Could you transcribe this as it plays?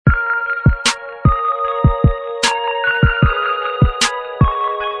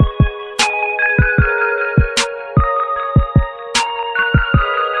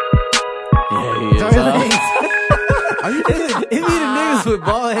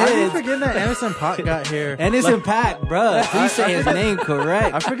bald I keep heads. forgetting that Anderson Paak got here. Anderson Paak, bro. Please say his name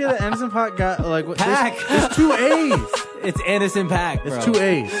correct. I forget that Anderson Paak got like what? Paak. It's 2 A's. It's Anderson Paak, bro. It's 2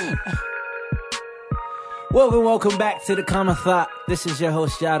 A's. Welcome back to The Common Thought. This is your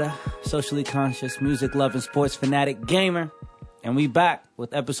host, Yada, socially conscious, music-loving, sports fanatic gamer. And we back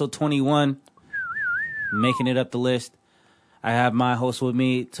with episode 21, making it up the list. I have my host with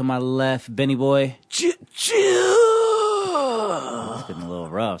me. To my left, Benny Boy. Chill. It's getting a little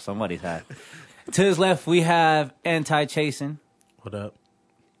rough. Somebody's had. To his left, we have Anti-Chasing. What up?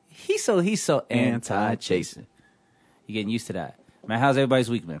 He's so anti-chasing. You getting used to that. Man, how's everybody's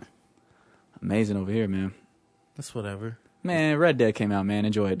week, man? Amazing over here, man. That's whatever. Man, Red Dead came out, man.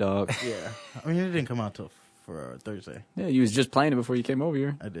 Enjoy it, dog. Yeah. I mean, it didn't come out till for Thursday. Yeah, you was just playing it before you came over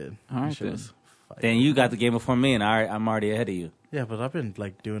here. I did. All right, That shit then. was fire. Then you got the game before me, and I'm already ahead of you. Yeah, but I've been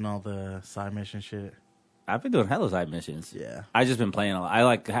like doing all the side mission shit. I've been doing hella side missions. Yeah. I just been playing a lot. I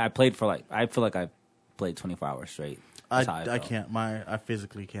feel like I played 24 hours straight. That's how I felt. can't. I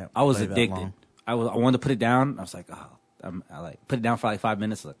physically can't. I was play that addicted. long. I wanted to put it down. I was like, I like put it down for like 5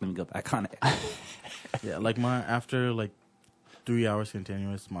 minutes. Like, let me go back on it. Yeah, like after like 3 hours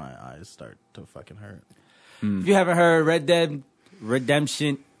continuous, my eyes start to fucking hurt. If you haven't heard, Red Dead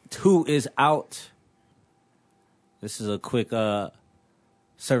Redemption 2 is out. This is a quick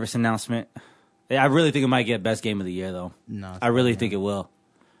service announcement. I really think it might get best game of the year, though. No, I really think it will.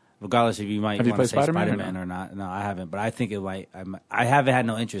 Regardless if you might Have you want to played say Spider-Man or Spider-Man or not. No, I haven't. But I think it might. I haven't had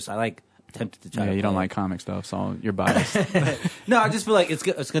no interest. I like tempted to try. Yeah, to you don't play like comic stuff, so you're biased. No, I just feel like it's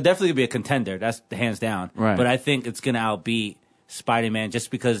gonna definitely be a contender. That's hands down. Right. But I think it's gonna outbeat Spider-Man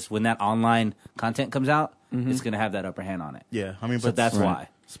just because when that online content comes out, it's gonna have that upper hand on it. Yeah, I mean, So but that's Right. why.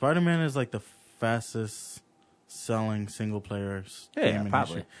 Spider-Man is like the fastest selling single player game in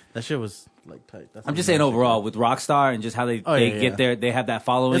probably. history. That shit was like tight. That's I'm just what saying made overall with Rockstar and just how they get there, they have that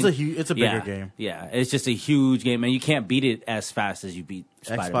following. It's a bigger game. Yeah, it's just a huge game, and you can't beat it as fast as you beat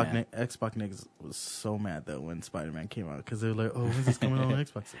Spider-Man. Xbox niggas was so mad though when Spider-Man came out because they were like, "Oh, when's this coming on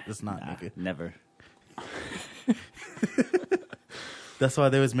Xbox?" It's not, nigga. Never. That's why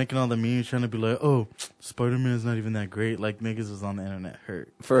they was making all the memes trying to be like, "Oh, Spider-Man is not even that great." Like niggas was on the internet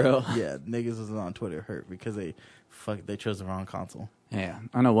hurt. For real? Yeah, niggas was on Twitter hurt because they chose the wrong console. Yeah,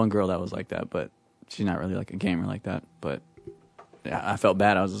 I know one girl that was like that, but she's not really like a gamer like that. But yeah, I felt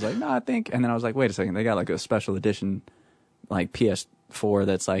bad. I was just like, no, I think. And then I was like, wait a second, they got like a special edition, like PS4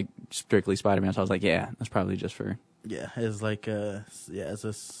 that's like strictly Spider-Man. So I was like, yeah, that's probably just for. Yeah, it's like it's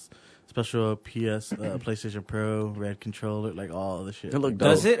a special PlayStation Pro red controller, like all the shit. It looked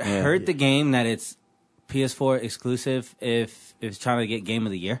Does dope. it Yeah. hurt the game that it's PS4 exclusive if it's trying to get Game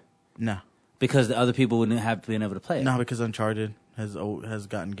of the Year? No, Because the other people wouldn't have been able to play it. no, because Uncharted has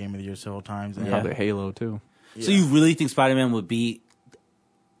gotten Game of the Year several times. And Probably Halo too. yeah. So you really think Spider-Man would beat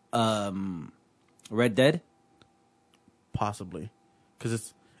Red Dead? Possibly,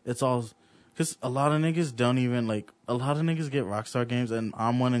 because it's all because a lot of niggas don't even like. A lot of niggas get Rockstar games, and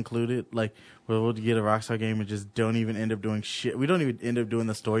I'm one included. Like, we'll get a Rockstar game and just don't even end up doing shit. We don't even end up doing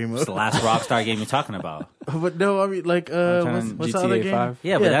the story mode. It's the last Rockstar game you're talking about. But no, I mean, like, trying what's the GTA other game? 5?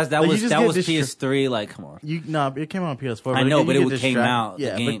 Yeah, but that like, was you just get PS3. Like, come on. It came out on PS4. I know, you but get it came out.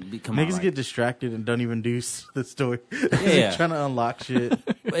 Yeah, The game but come out, niggas right? get distracted and don't even do the story. Yeah. trying to unlock shit.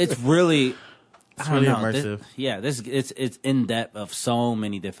 It's really, It's I don't really know. immersive. It's in depth of so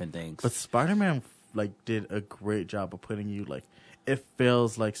many different things. But Spider-Man did a great job of putting you it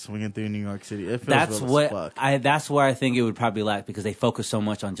feels like swinging through New York City. It feels That's real as fuck. That's where I think it would probably lack because they focus so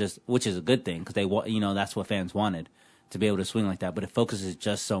much on which is a good thing because that's what fans wanted to be able to swing like that. But it focuses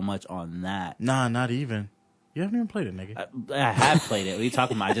just so much on that. Nah, not even. You haven't even played it, nigga. I have played it. What are you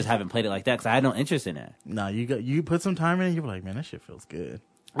talking about? I just haven't played it like that because I had no interest in it. Nah, you put some time in it. You're like, man, that shit feels good.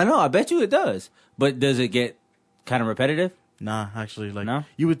 I know. I bet you it does. But does it get kind of repetitive? Nah, actually, No?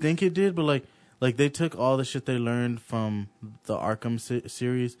 you would think it did, but like they took all the shit they learned from the Arkham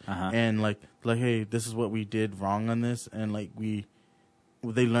series and like hey, this is what we did wrong on this, and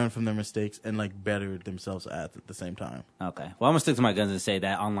they learned from their mistakes and bettered themselves at the same time. Okay. Well, I'm gonna stick to my guns and say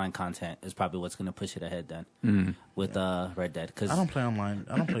that online content is probably what's gonna push it ahead then with Red Dead. Cause, I don't play online.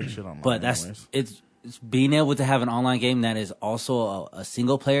 I don't play shit online. but anyways. it's being able to have an online game that is also a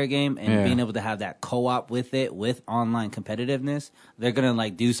single player game and being able to have that co-op with it with online competitiveness. They're gonna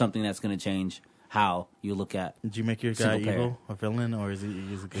do something that's gonna change how you look at. Did you make your guy single player. evil, a villain, or is he?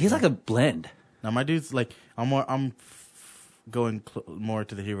 He's a good He's guy? like a blend. Now my dude's I'm going more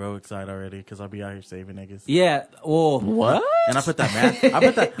to the heroic side already because I'll be out here saving niggas. Yeah. Well, What? And I put that mask. I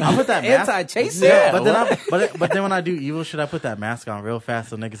put that mask. Anti-chaser? Yeah, but then when I do evil shit, I put that mask on real fast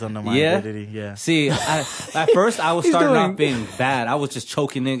so niggas don't know my identity. Yeah. See, at first I was starting off being bad. I was just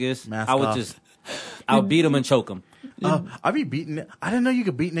choking niggas. Mask I would off. I would beat them and choke them. I be beating. I didn't know you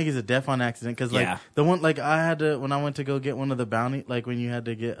could beat niggas to death on accident because like Yeah. the one like I had to when I went to go get one of the bounty like when you had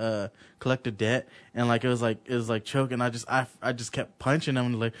to get collect a debt and like it was like choke and I just kept punching them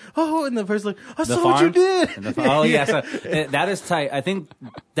and like oh and the person like I saw what you did. Oh yeah, so, that is tight. I think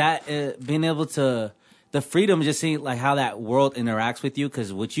that being able to the freedom just seeing like how that world interacts with you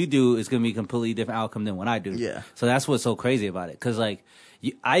because what you do is going to be a completely different outcome than what I do. Yeah. So that's what's so crazy about it because like.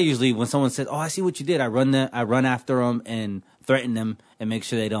 I usually, when someone says, "Oh, I see what you did," I run after them and threaten them and make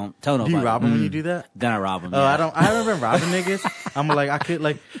sure they don't tell nobody. Do you rob them when you do that? Then I rob them. Oh, yeah. I haven't been robbing niggas. I'm like I could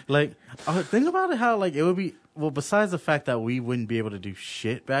like think about it how like it would be. Well, besides the fact that we wouldn't be able to do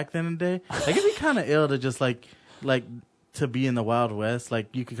shit back then in the day, like it'd be kind of ill to just like to be in the Wild West.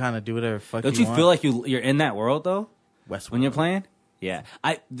 Like you could kind of do whatever fuck Don't you you want. feel like you're in that world though Westworld. when you're playing? Yeah,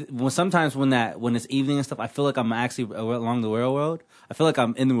 sometimes when it's evening and stuff, I feel like I'm actually along the real world. I feel like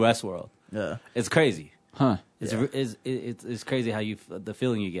I'm in the Westworld. Yeah, it's crazy. Huh? It's crazy how the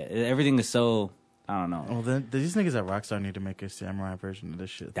feeling you get. Everything is so I don't know. Well, then these niggas at Rockstar need to make a samurai version of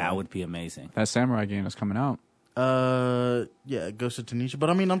this shit. That would be amazing. That samurai game is coming out. Yeah, Ghost of Tanisha. But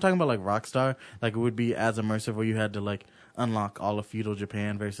I mean, I'm talking about like Rockstar. Like it would be as immersive where you had to like unlock all of feudal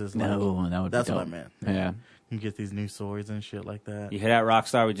Japan versus like, No, that would. that's be what I dope. meant. Yeah. You get these new swords and shit like that. You hear that,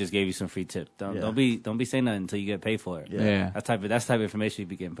 Rockstar? We just gave you some free tips. Don't Yeah. don't be saying nothing until you get paid for it. Yeah. That's type of information you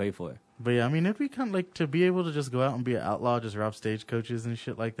be getting paid for. But yeah, I mean, it'd be kind of like to be able to just go out and be an outlaw, just rob stagecoaches and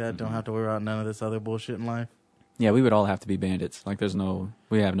shit like that. Don't have to worry about none of this other bullshit in life. Yeah, we would all have to be bandits. Like,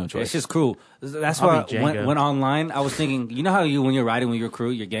 we have no choice. It's just cruel. That's I'll why be Django. when online, I was thinking, you know how when you're riding with your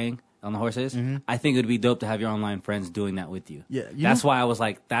crew, your gang on the horses? Mm-hmm. I think it would be dope to have your online friends doing that with you. Yeah, That's why I was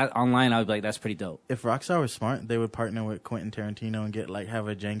like, that online, I would be like, that's pretty dope. If Rockstar was smart, they would partner with Quentin Tarantino and have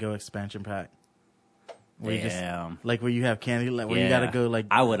a Django expansion pack. Where you Damn. where you have candy, where you Yeah. gotta go like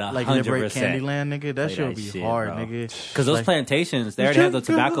I would like 100% liberate Candyland, nigga. That play shit that would be shit, hard, bro. nigga. Because those Like, plantations, they already have the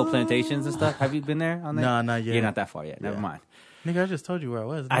tobacco plantations and stuff. Have you been there on that? Nah, not yet. You're not that far yet. Never Yeah. mind. Nigga, I just told you where I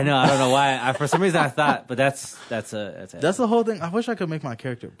was. I know. I don't know why. For some reason, I thought, but that's That's the whole thing. I wish I could make my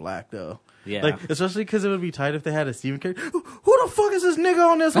character black though. Yeah. Like, especially because it would be tight if they had a Steven character. Who the fuck is this nigga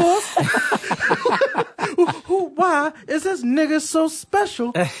on this horse? Why is this nigga so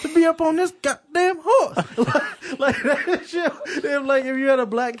special to be up on this goddamn horse? like that shit. If you had a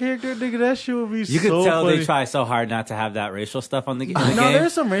black character, nigga, that shit would be You so could tell funny. they try so hard not to have that racial stuff on the game. No,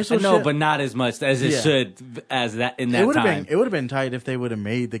 there's some racial No, shit. but not as much as it Yeah. should as that in that It would have time. been. It would have been tight if they would have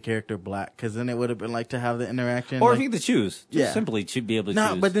made the character black, because then it would have been like to have the interaction. Or like, if you could choose, just Yeah. simply be able to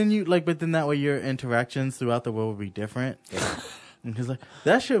no, choose. but then but then that way your interactions throughout the world would be different. And he's like,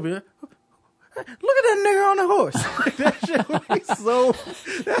 that should be. Look at that nigga on the horse. Like, that shit would be so.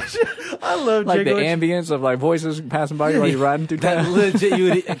 That shit, I love like the Django. ambience of like voices passing by you while you're riding through that town.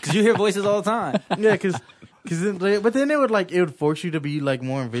 legit, because you hear voices all the time. Yeah, but then it would force you to be like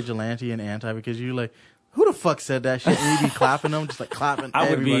more vigilante and anti, because you like, who the fuck said that shit? And you'd be clapping them, just like clapping. I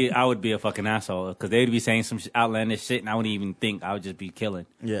everybody. would be a fucking asshole because they'd be saying some outlandish shit, and I wouldn't even think. I would just be killing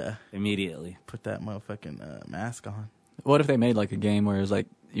Yeah, immediately. put that motherfucking mask on. What if they made like a game where it was like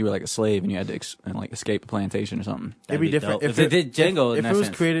you were like a slave and you had to escape a plantation or something? It'd be different dope. If they did Django, in If that it was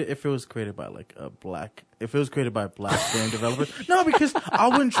sense. created, if it was created by like a black, if it was created by a black game developer, no, because I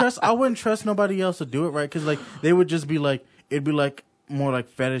wouldn't trust nobody else to do it right, because like they would just be like, it'd be like more like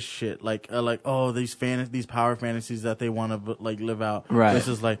fetish shit, like oh these power fantasies that they want to like live out. Right. This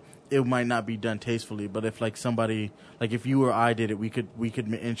is like, it might not be done tastefully, but if like somebody, like if you or I did it, we could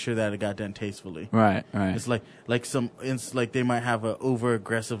ensure that it got done tastefully. Right, right. It's like they might have a over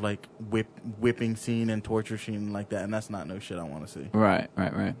aggressive like whipping scene and torture scene like that, and that's not no shit I want to see. Right.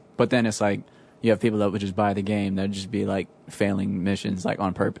 But then it's like you have people that would just buy the game that'd just be like failing missions like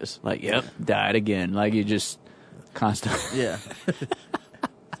on purpose. Like, yep, died again. Like you just constantly. Yeah,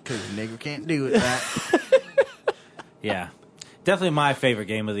 because nigga can't do it. Right? Yeah, definitely my favorite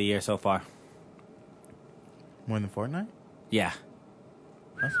game of the year so far. More than Fortnite. Yeah.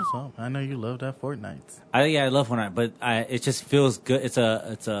 That's what's up. I know you love that Fortnite. I love Fortnite, but it just feels good. It's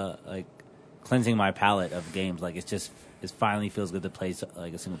a like cleansing my palate of games. Like it finally feels good to play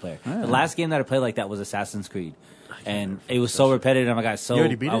like a single player. Yeah. The last game that I played like that was Assassin's Creed, and it was so repetitive. I got so You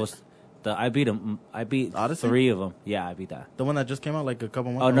already beat it? I beat them. I beat Odyssey? 3 of them. Yeah, I beat that. The one that just came out like a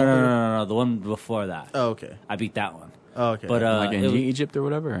couple months. Oh no, the one before that. Oh okay. I beat that one. Oh okay. But like in it was- Egypt or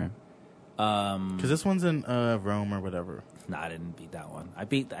whatever. because this one's in Rome or whatever. No, I didn't beat that one. I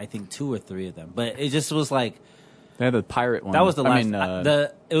beat, I think, 2 or 3 of them. But it just was like... They had the pirate one. That was the last...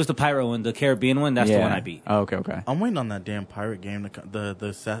 it was the pirate one, the Caribbean one. That's the one I beat. Oh, okay. I'm waiting on that damn pirate game. It's a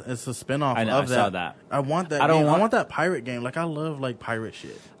spinoff I know, of I that. saw that. I want that. I want that pirate game. Like I love like pirate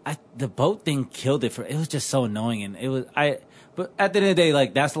shit. The boat thing killed it. It was just so annoying. And it was... But at the end of the day,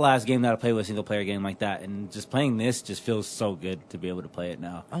 like, that's the last game that I play with a single-player game like that. And just playing this just feels so good to be able to play it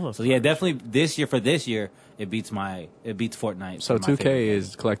now. I love so, yeah, definitely this year, it beats Fortnite. So 2K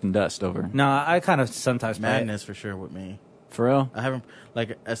is collecting dust over. No, I kind of sometimes play Madness for sure with me. For real? I haven't,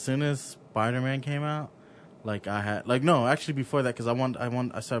 like, as soon as Spider-Man came out, like, I had, like, no, actually before that, because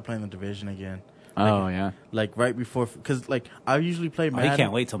I started playing The Division again. Like, yeah. Like, right before, because, like, I usually play Madden. You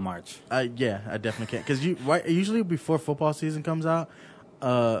can't wait till March. Yeah, I definitely can't. Because usually before football season comes out,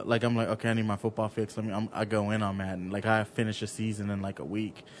 like, I'm like, okay, I need my football fix. I go in on Madden. Like, I finish a season in, like, a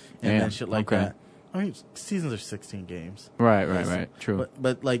week. And then shit like that. I mean, seasons are 16 games. Right. True.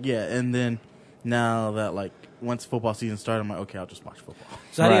 But, like, yeah, and then now that, like, once football season started, I'm like, okay, I'll just watch football.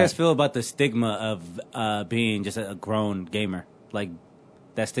 So how do you guys feel about the stigma of being just a grown gamer? Like,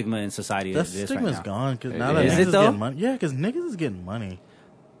 that stigma in society. That stigma's right gone because now that is. niggas Is it, is though? getting money. Yeah, because niggas is getting money.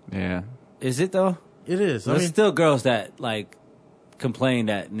 Yeah. Is it though? It is. There's still girls that like complain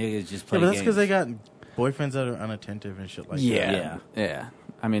that niggas just play. Yeah, but that's games. because they got boyfriends that are unattentive and shit like that. Yeah.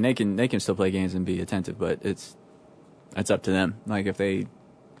 I mean, they can still play games and be attentive, but it's up to them. Like if they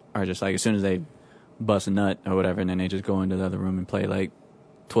are just like as soon as they bust a nut or whatever, and then they just go into the other room and play like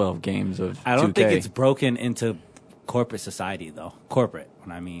 12 games of. I don't 2K. think it's broken into corporate society though. Corporate,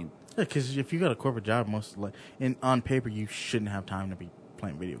 when I mean. Yeah, because if you got a corporate job, most like on paper, you shouldn't have time to be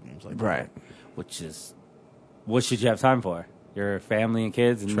playing video games like that. Right. Which is, what should you have time for? Your family and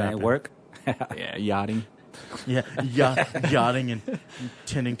kids and Trapping. work? Yeah, yachting. Yeah, yachting and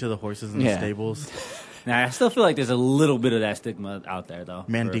tending to the horses in the stables. Now, I still feel like there's a little bit of that stigma out there though.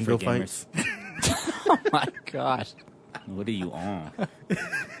 Mandingo for gamers. fights. Oh my gosh. What are you on?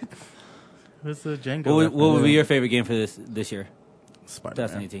 What's the Django? What would be your favorite game for this year?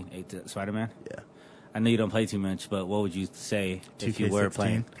 Spider-Man. 2018, Spider-Man? Yeah. I know you don't play too much, but what would you say if you were 2K16.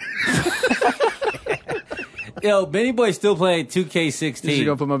 playing? Yo, Benny Boy's still playing 2K16. You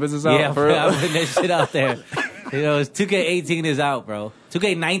gonna put my business out? Yeah, for real? I'm putting that shit out there. You know, 2K18 is out, bro.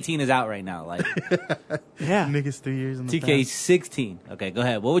 2K19 is out right now. Like, Yeah. Niggas 3 years in the past. 2K16. Okay, go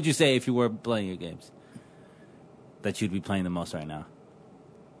ahead. What would you say if you were playing your games that you'd be playing the most right now?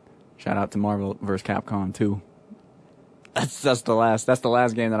 Shout out to Marvel vs. Capcom 2. That's the last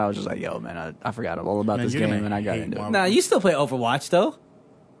game that I was just like, yo, man, I forgot all about Man, this you're game gonna and I got hate into it. Marvel. Nah, you still play Overwatch though.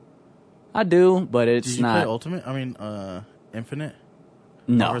 I do, but it's Did you not. play Ultimate? I mean, Infinite?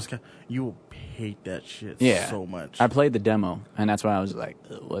 No, Marvel's you will hate that shit so much. I played the demo, and that's why I was like,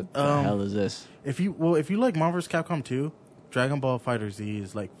 what the hell is this? If you like Marvel vs. Capcom 2, Dragon Ball FighterZ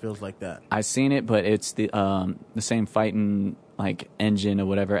is like feels like that. I seen it, but it's the same fighting like engine or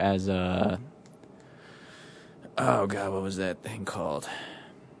whatever as oh god, what was that thing called?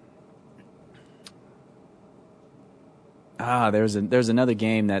 There's another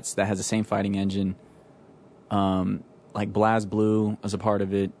game that has the same fighting engine. Like BlazBlue was a part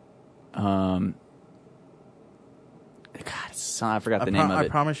of it. God, I forgot the name of it. I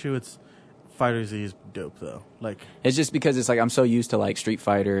promise you, it's FighterZ is dope though. Like it's just because it's like I'm so used to like Street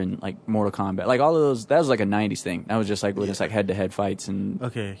Fighter and like Mortal Kombat, like all of those. That was like a '90s thing. That was just like just like head-to-head fights and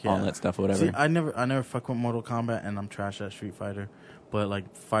all that stuff, or whatever. See, I never fuck with Mortal Kombat, and I'm trash at Street Fighter. But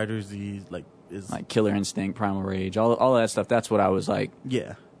like FighterZ, like is like Killer Instinct, Primal Rage, all of that stuff. That's what I was like.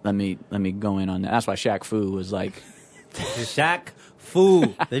 Yeah. Let me go in on that. That's why Shaq Fu was like. Shaq Fu.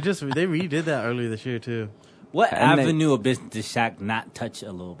 They redid that earlier this year too. What avenue of business did Shaq not touch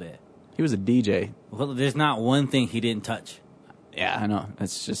a little bit? He was a DJ. Well, there's not one thing he didn't touch. Yeah, I know.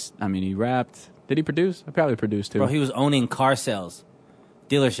 It's just, I mean, he rapped. Did he produce? I probably produced too. Bro, he was owning car sales,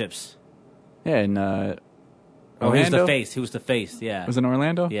 dealerships. Yeah, and he was the face. He was the face. Yeah. Was it in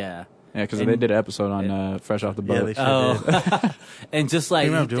Orlando? Yeah. Yeah, because they did an episode on Fresh Off the Boat. Yeah, they sure did. And just like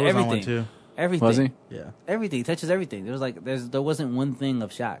Abdul was on one everything, too. everything. Was he? Yeah. Everything. He touches everything. There wasn't one thing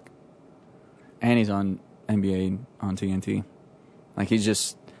of Shaq. And he's on NBA on TNT. Like he's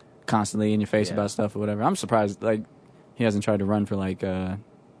just constantly in your face about stuff or whatever. I'm surprised like he hasn't tried to run for like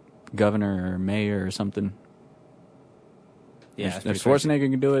governor or mayor or something. Yeah. If Schwarzenegger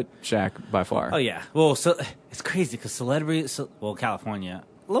can do it, Shaq by far. Oh yeah. Well, so it's crazy because California.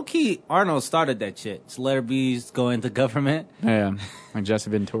 Low key, Arnold started that shit. Celebrities go into government. Yeah, like Jesse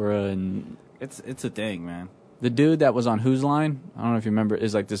Ventura and it's a thing, man. the dude that was on Whose Line. I don't know if you remember.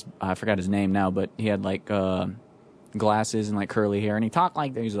 Is like this. I forgot his name now, but he had like glasses and like curly hair, and he talked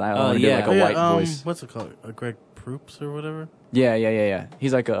like that. He was like, he did like a white voice. What's it called? Greg Proops or whatever. Yeah.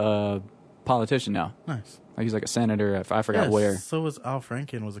 He's like a politician now. Nice. Like he's like a senator. I forgot where. So was Al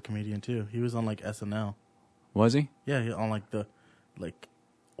Franken was a comedian too. He was on like SNL. Was he? Yeah, on like the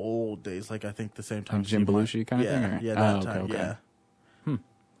old days. Like I think the same time. Like Jim Belushi kind of thing. Or? Yeah, that time. Okay. Yeah.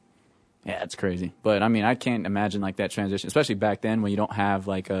 Yeah, it's crazy. But I mean, I can't imagine like that transition, especially back then when you don't have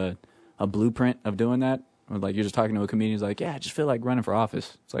like a blueprint of doing that. Or, like you're just talking to a comedian who's like, yeah, I just feel like running for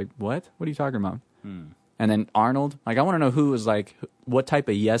office. It's like, what? What are you talking about? And then Arnold, like I want to know who was like, what type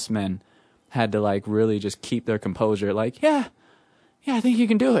of yes men had to like really just keep their composure. Like, yeah, I think you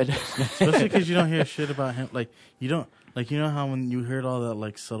can do it. Especially because you don't hear shit about him. Like you don't like, you know how when you heard all that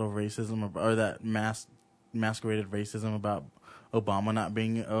like subtle racism or that masqueraded racism about Obama not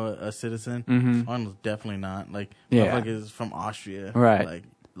being a citizen. Arnold's definitely not. Like, motherfucker is from Austria. Right.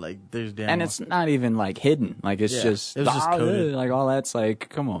 Like there's damn. And it's not even like hidden. Like it's just, it was just coded. Like all that's like,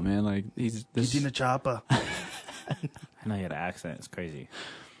 come on, man. Like he's in a chopper. I know he had an accent. It's crazy.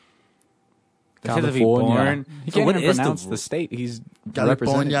 California. Be born. He can't even pronounce the state. He's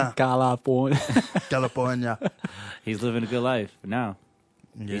California. California. California. He's living a good life now.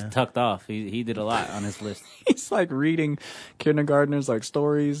 Yeah. He's tucked off. He did a lot on his list. He's like reading kindergartners like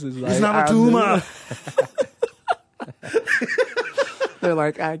stories. It's like, not a tumor. They're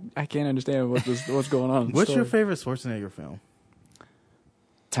like, I can't understand what's going on. What's your favorite Schwarzenegger film?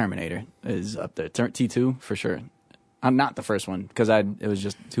 Terminator is up there. T2 for sure. I'm not the first one because it was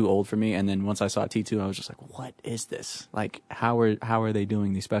just too old for me. And then once I saw T2, I was just like, what is this? Like, how are they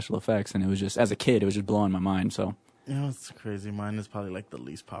doing these special effects? And it was just, as a kid, it was just blowing my mind. So. You know, it's crazy. Mine is probably like the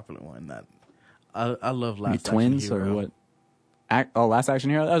least popular one. That I love Last Action Twins Hero. or what? Last Action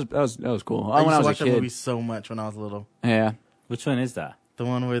Hero. That was cool. I used when to I was watch a that kid. movie so much when I was little. Yeah. Which one is that? The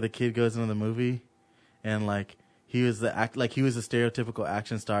one where the kid goes into the movie, and like he was the stereotypical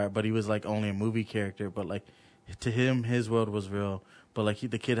action star, but he was like only a movie character. But like to him, his world was real. But like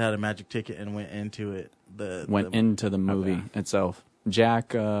the kid had a magic ticket and went into it. Into the movie itself.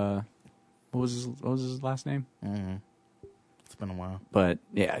 Jack. What was his last name? Mm-hmm. It's been a while. But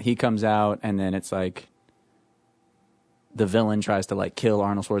yeah, he comes out and then it's like the villain tries to like kill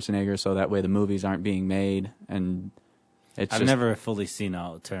Arnold Schwarzenegger so that way the movies aren't being made, and I've never fully seen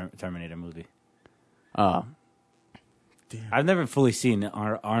a Terminator movie. Damn. I've never fully seen an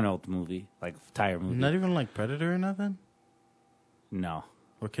Arnold movie, like entire movie. Not even like Predator or nothing? No.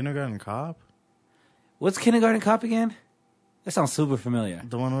 Or Kindergarten Cop? What's Kindergarten Cop again? That sounds super familiar.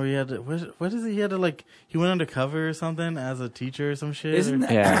 The one where he had to, what is it? He had to like, he went undercover or something as a teacher or some shit? Isn't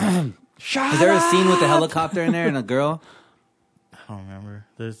that? Yeah. Is there a scene with the helicopter in there and a girl? I don't remember.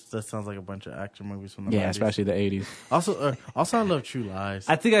 That sounds like a bunch of action movies from the 90s. Especially the 80s. Also, I love True Lies.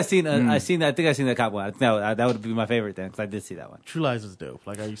 I think I've seen that cop one. That would be my favorite then, because I did see that one. True Lies was dope.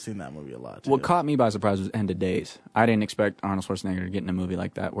 Like, I've seen that movie a lot, too. What caught me by surprise was End of Days. I didn't expect Arnold Schwarzenegger to get in a movie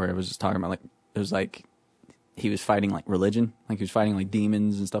like that, where it was just talking about, like, it was like he was fighting, like, religion. Like, he was fighting, like,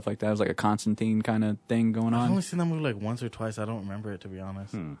 demons and stuff like that. It was like a Constantine kind of thing going on. I've only seen that movie, like, once or twice. I don't remember it, to be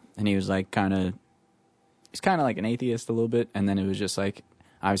honest. And he was, like, he's kind of like an atheist a little bit, and then it was just, like,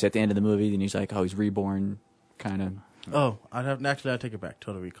 obviously at the end of the movie, and he's like, oh, he's reborn, kind of. Oh, I'd take it back.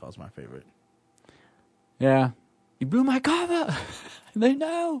 Total Recall is my favorite. Yeah. You blew my cover! They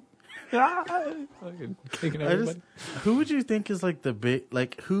know! Fucking kicking everybody. Who would you think is like the big,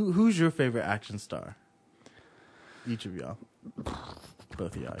 like, who's your favorite action star? Each of y'all.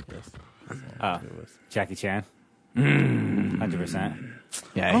 Both of y'all, I guess. Jackie Chan. 100%.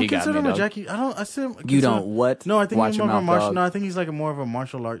 Yeah, I don't he got consider me, him a dog. Jackie. I see him. You don't what? No, I think Watch he's him more of a out, martial. dog. No, I think he's like more of a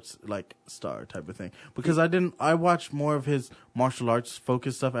martial arts like star type of thing. Because I watched more of his martial arts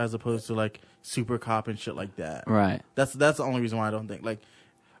focused stuff as opposed to like Super Cop and shit like that. Right. That's the only reason why I don't think like.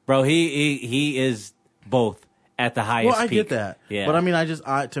 Bro, he is both at the highest. Well, I peak. get that. Yeah. But I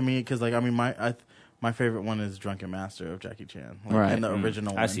mean, to me, because like I mean, my favorite one is Drunken Master of Jackie Chan. Like, Right. And the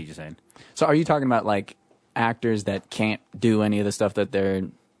original one. I see what you're saying. So are you talking about, like, actors that can't do any of the stuff that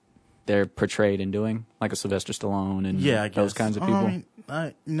they're portrayed in doing? Like a Sylvester Stallone and Yeah, I guess. those kinds of people? I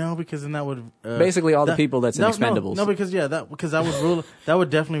mean, no, because then that would Basically all the people that's in Expendables. No, because that would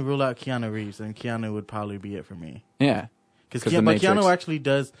definitely rule out Keanu Reeves, and Keanu would probably be it for me. Yeah. Because The Matrix. Keanu actually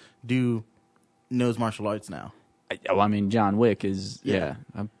knows martial arts now. I mean, John Wick is, a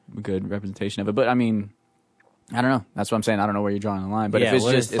good representation of it. But, I mean, I don't know. That's what I'm saying. I don't know where you're drawing the line. But if it's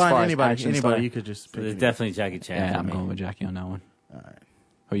just as far as action star, you could just pick. It's definitely Jackie Chan. yeah, for I'm me. going with Jackie on that one. All right.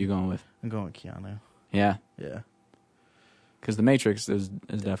 Who are you going with? I'm going with Keanu. Yeah. Yeah. Because The Matrix is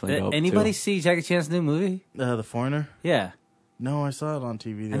definitely dope, Anybody too. see Jackie Chan's new movie? The Foreigner? Yeah. No, I saw it on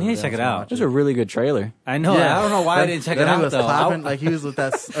TV. I need to check it out. It was a really good trailer. I know. Yeah. I don't know why I didn't check it That nigga out was though. clapping, like he was with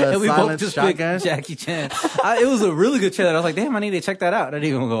that And we both silent just shotgun. picked Jackie Chan. It was a really good trailer. I was like, damn, I need to check that out. I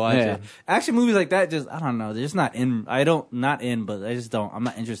didn't even go watch Yeah. it. Action movies like that, just I don't know. They're just not in. But I just don't. I'm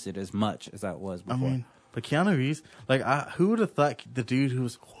not interested as much as I was I before. mean, but Keanu Reeves, like, who would have thought the dude who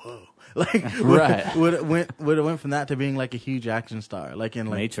was like Right. would have went from that to being like a huge action star, like in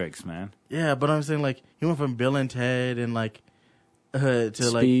like Matrix, man. yeah. But I'm saying like he went from Bill and Ted and like to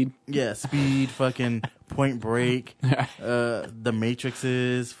Speed. like Speed, fucking Point Break, the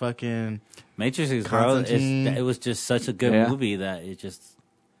Matrixes, fucking Matrix is bro. Constantine. It was just such a good Yeah. movie that it just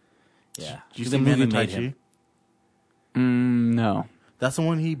Did you The see movie Man in Tai made him. Chi? No. That's the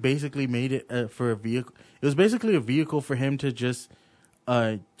one he basically made it for a vehicle. It was basically a vehicle for him to just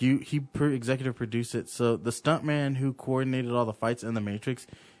executive produced it. So the stuntman who coordinated all the fights in the Matrix,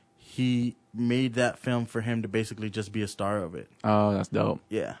 he made that film for him to basically just be a star of it. Oh, that's dope.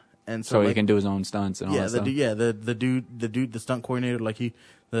 Yeah, and So so, he can do his own stunts and all that stuff. the dude, the stunt coordinator, like he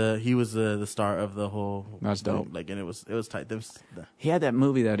was the star of the whole. That's dope. Like, and it was tight. He had that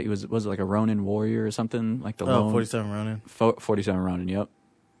movie that he was it like a Ronin warrior or something like the 47 Ronin. 47 Ronin. Yep.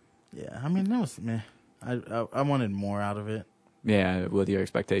 Yeah, I mean that was man. I wanted more out of it. Yeah, with your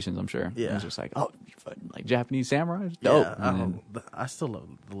expectations, I'm sure. Yeah. It was just like, oh, you fucking like Japanese samurai, it's dope. Yeah, And then- I still love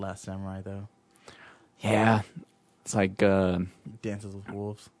The Last Samurai though. yeah, it's like Dances with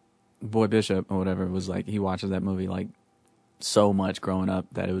Wolves. Boy Bishop or whatever was like. He watches that movie like so much growing up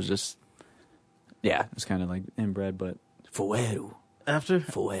that it was just, yeah, it's kind of like inbred, but fuero. After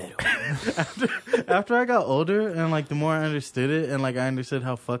I got older and like the more I understood it and like I understood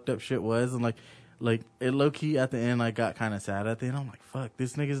how fucked up shit was and like it low key at the end I got kind of sad at the end. I'm like, fuck,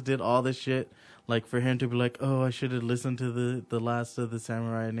 these niggas did all this shit like for him to be like, oh, I should have listened to the last of the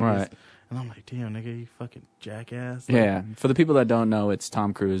samurai niggas. Right. And I'm like, damn, nigga, you fucking jackass. Like, Yeah, for the people that don't know, it's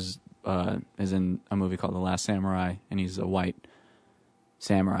Tom Cruise is in a movie called The Last Samurai, and he's a white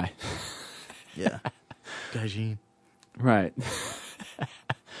samurai. yeah. Gaijin. Right.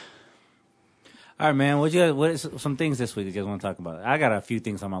 All right, man. What is some things this week you guys want to talk about? I got a few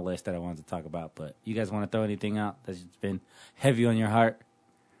things on my list that I wanted to talk about, but you guys want to throw anything out that's been heavy on your heart?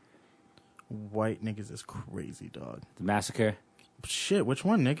 White niggas is crazy, dog. The massacre. Shit, which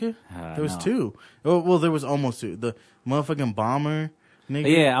one, nigga? There was no. two. Oh, well, there was almost two. The motherfucking bomber,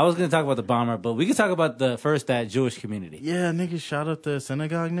 nigga. Yeah, I was gonna talk about the bomber, but we can talk about that Jewish community. Yeah, nigga shot up the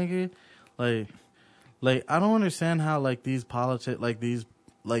synagogue, nigga. Like I don't understand how like these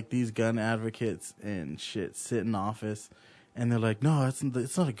these gun advocates and shit sit in office and they're like, no,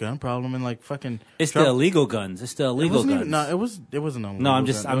 it's not a gun problem and like fucking. It's Trump, the illegal guns. It's the illegal guns. it wasn't. Illegal No, I'm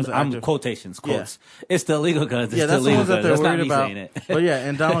gun. quotations, Yeah. quotes. It's the illegal guns. It's Yeah, that's the illegal ones that guns. they're That's not worried me about. saying it. But yeah,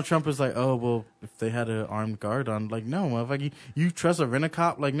 and Donald Trump was like, oh well, if they had an armed guard on, like no, motherfucker, you trust a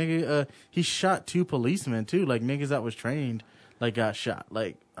rent-a-cop? Like nigga, he shot 2 policemen too, like niggas that was trained, like got shot.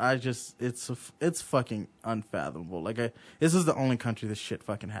 Like it's fucking unfathomable. Like this is the only country this shit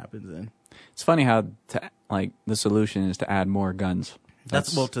fucking happens in. It's funny how the solution is to add more guns.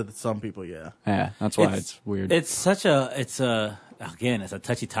 That's well to some people, yeah. Yeah, that's why it's weird. It's a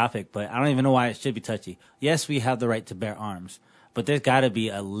touchy topic, but I don't even know why it should be touchy. Yes, we have the right to bear arms, but there's got to be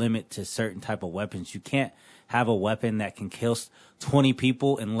a limit to certain type of weapons. You can't have a weapon that can kill 20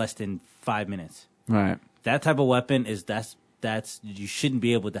 people in less than 5 minutes. Right. That type of weapon that's you shouldn't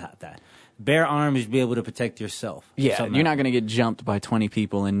be able to have that. Bear arms, you should be able to protect yourself. Yeah, you're not going to get jumped by 20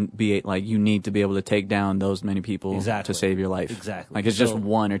 people and be like, you need to be able to take down those many people Exactly. to save your life. Exactly. Like it's just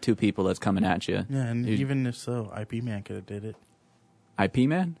 1 or 2 people that's coming at you. Yeah, and even if so, IP Man could have did it. IP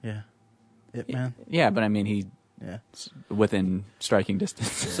Man? Yeah, It Man. Yeah, but I mean, he's Yeah, within striking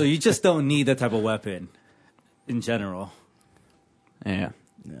distance. So you just don't need that type of weapon in general. Yeah.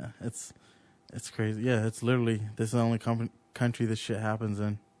 yeah. It's crazy. Yeah, it's literally this is the only country this shit happens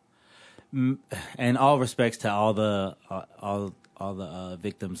in. And all respects to all the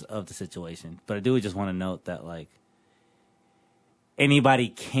victims of the situation, but I do just want to note that like anybody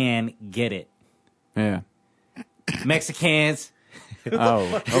can get it. Yeah. Mexicans.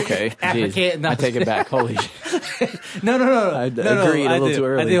 Oh, okay. African- Jeez. no. I take it back. Holy shit. No. I agreed a little too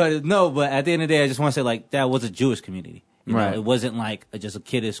early. I do. No, but at the end of the day, I just want to say like that was a Jewish community. You know, Right. it wasn't like just a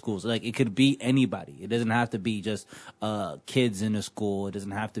kid at school. So, like it could be anybody. It doesn't have to be just kids in a school. It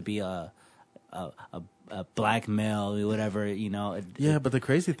doesn't have to be a black male or whatever. You know. Yeah, but the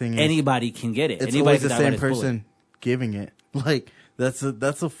crazy thing is Anybody can get it. it's Anybody always can the die by same this bullet. person giving it. Like that's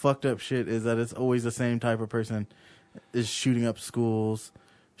a fucked up shit. Is that it's always the same type of person is shooting up schools.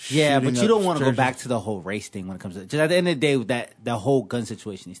 Yeah, but shooting you up don't want to go churches. back to the whole race thing when it comes to. Just at the end of the day, that the whole gun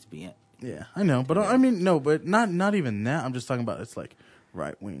situation needs to be Yeah, I know, but I mean, no, but not even that. I'm just talking about it's like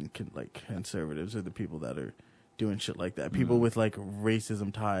right wing, like conservatives are the people that are doing shit like that. People with like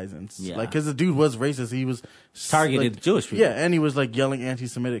racism ties and like, because the dude was racist. He was targeted like, Jewish people. Yeah, and he was like yelling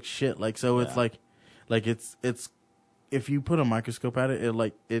anti-Semitic shit. Like, so it's like it's if you put a microscope at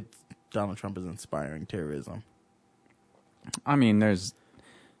it, it's Donald Trump is inspiring terrorism. I mean, there's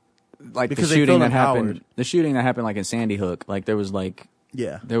like because the shooting that happened. The shooting that happened like in Sandy Hook. Like there was like.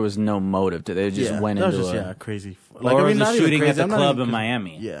 Yeah, there was no motive to it. They just went into just, crazy. Like, or the shooting at the club in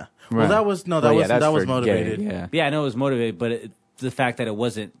Miami. Yeah, well, that was motivated. Gay, yeah, I know it was motivated, but the fact that it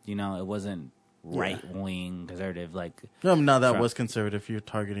wasn't, it wasn't right wing conservative. Like no, that was conservative. You're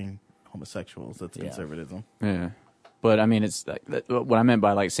targeting homosexuals. That's conservatism. Yeah, but I mean, it's like what I meant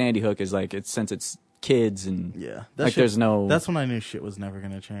by like Sandy Hook is like since it's kids and there's no. That's when I knew shit was never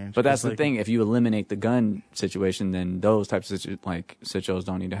gonna change. But that's the thing. If you eliminate the gun situation, then those types of situations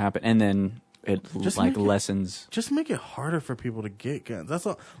don't need to happen, and then it lessens. Just make it harder for people to get guns. That's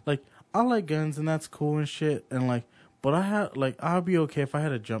all. Like I like guns and that's cool and shit, and but I'd be okay if I had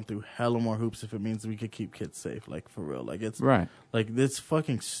to jump through hella more hoops if it means we could keep kids safe. Like for real. Like it's right. Like it's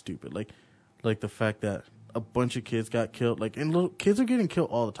fucking stupid. Like the fact that a bunch of kids got killed. Like, and little kids are getting killed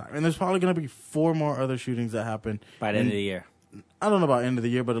all the time. And there's probably going to be 4 more other shootings that happen by the end of the year. I don't know about end of the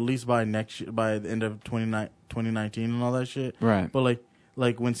year, but at least by by the end of 2019 and all that shit. Right. But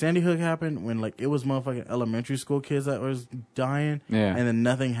like when Sandy Hook happened, when it was motherfucking elementary school kids that was dying, and then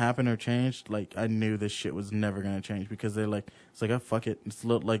nothing happened or changed. Like I knew this shit was never going to change because they're like, it's like, oh, fuck it. It's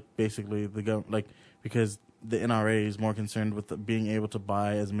like basically the government, because the NRA is more concerned with being able to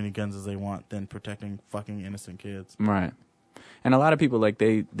buy as many guns as they want than protecting fucking innocent kids. Right. And a lot of people, like,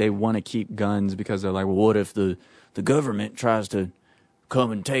 they want to keep guns because they're like, well, what if the government tries to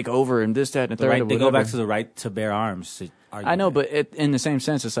come and take over and this, that, and the third? Right, they go back to the right to bear arms. I know, but in the same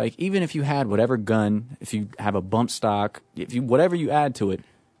sense, it's like, even if you had whatever gun, if you have a bump stock, whatever you add to it,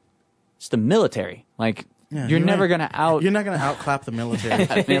 it's the military. Like, you're never gonna You're not gonna outclap the military.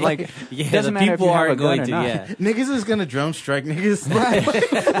 I mean, like, doesn't matter if you have a gun or not. Niggas is gonna drone strike niggas.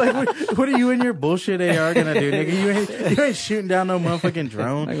 Like, what are you and your bullshit AR gonna do, nigga? You ain't shooting down no motherfucking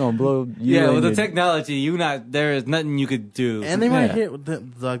drone. They're gonna blow you. Yeah, with the technology, there is nothing you could do. And they might hit.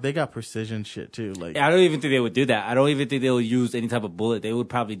 They got precision shit too. Like, I don't even think they would do that. I don't even think they would use any type of bullet. They would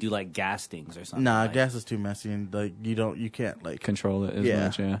probably do like gas stings or something. Nah, gas is too messy and like you can't like control it as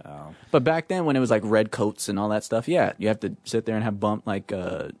much. Yeah. Oh. But back then, when it was like red coats and all that stuff, you have to sit there and have bump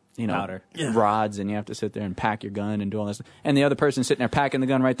powder. Rods, and you have to sit there and pack your gun and do all that stuff. And the other person sitting there packing the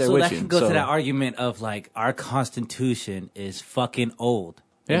gun right there with you. So that can go to that argument of like our Constitution is fucking old.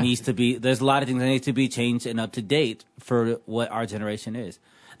 Yeah. It needs to be. There's a lot of things that need to be changed and up to date for what our generation is.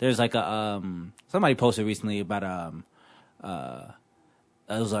 There's like a somebody posted recently about it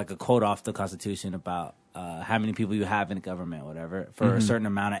was like a quote off the Constitution about how many people you have in the government, whatever, for a certain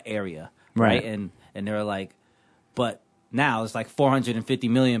amount of area, right? And they were like, but now it's like 450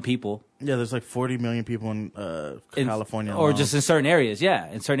 million people. Yeah, there's like 40 million people in California or just in certain areas. Yeah,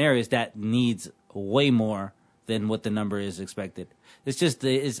 in certain areas that needs way more than what the number is expected. It's just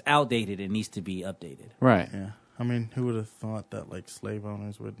it's outdated. It needs to be updated. Right. Yeah. I mean, who would have thought that like slave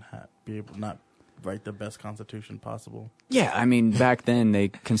owners would be able to not write the best constitution possible? Yeah, I mean, back then they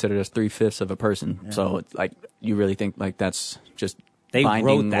considered us 3/5 of a person. Yeah. So it's like, you really think like that's just they binding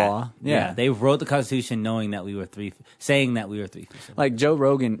wrote that. Law? Yeah, they wrote the Constitution knowing that we were saying that we were 3/5. Like Joe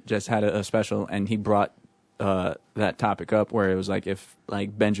Rogan just had a special, and he brought that topic up where it was like if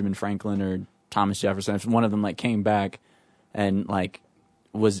like Benjamin Franklin or Thomas Jefferson, if one of them like came back and like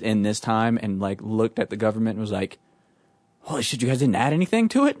was in this time and like looked at the government and was like, holy shit, you guys didn't add anything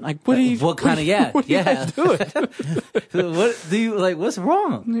to it? Like, what you guys doing? What do you like? What's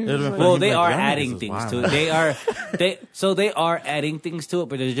wrong? Well, they are adding things to it. They are adding things to it,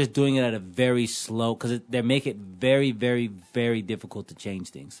 but they're just doing it at a very slow because they make it very, very, very difficult to change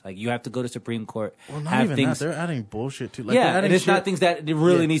things. Like you have to go to Supreme Court. Well, not even that. They're adding bullshit too. Like, and it's not things that it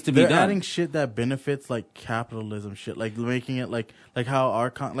really needs to be done. They're adding shit that benefits like capitalism shit, like making it like how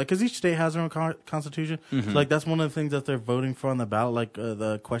our because each state has their own constitution. Mm-hmm. So, like that's one of the things that they're voting for on the ballot, like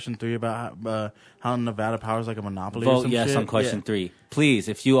the question 3 about how Nevada powers like a monopoly. Vote or some yes shit. On question 3, please.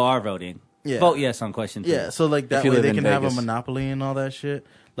 If you are voting, vote yes on question 3. Yeah, so like that way they can have a monopoly and all that shit.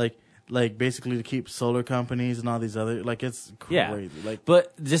 Like basically to keep solar companies and all these other it's crazy. Like,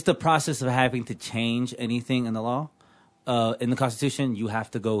 but just the process of having to change anything in the law, in the Constitution, you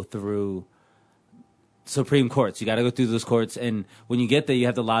have to go through Supreme Courts. You got to go through those courts, and when you get there, you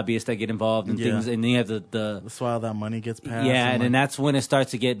have the lobbyists that get involved and things, and then you have that's why all that money gets passed. Yeah, and then that's when it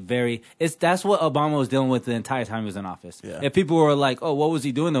starts to get very. That's what Obama was dealing with the entire time he was in office. Yeah. If people were like, "Oh, what was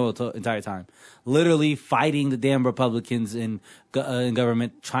he doing the entire time?" Literally fighting the damn Republicans in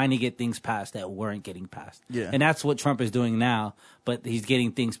government, trying to get things passed that weren't getting passed. Yeah, and that's what Trump is doing now. But he's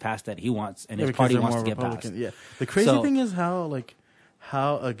getting things passed that he wants, and his party wants to get passed. Yeah, the crazy thing is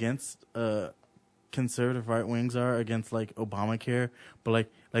how against conservative right wings are against like Obamacare, but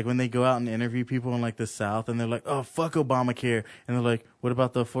like when they go out and interview people in like the South, and they're like, "Oh, fuck Obamacare," and they're like, "What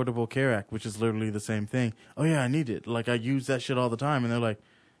about the Affordable Care Act, which is literally the same thing?" "Oh yeah, I need it. Like I use that shit all the time," and they're like,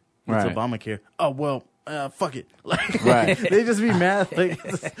 "It's Obamacare." "Oh well, fuck it." Like they just be mad. Like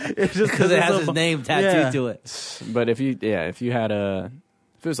it's just because it has his name tattooed to it. But if you had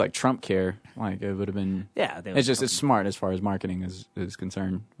if it was like Trump Care, like it would have been. Yeah, it's smart as far as marketing is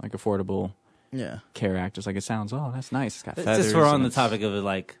concerned. Like Affordable Care Act, just like it sounds. Oh, that's nice. It's got feathers. Just we're on the topic of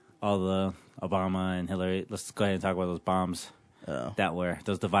like all the Obama and Hillary. Let's go ahead and talk about those bombs that were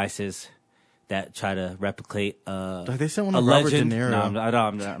those devices that try to replicate. Like they sent one to Robert De Legend. Niro. No,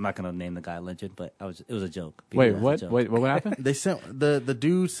 I'm not going to name the guy Legend, but it was a joke. Wait, what? Wait, what happened? They sent the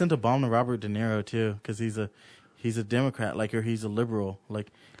dude sent a bomb to Robert De Niro too, because he's a Democrat, like, or he's a liberal,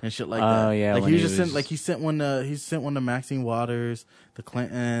 like, and shit like that. Oh yeah, like he sent one to Maxine Waters, the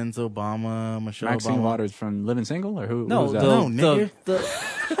Clintons, Obama, Michelle Maxine Obama. Waters from Living Single, or who? No, who was that?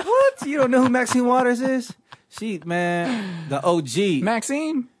 nigga. What? You don't know who Maxine Waters is? She, man, the OG.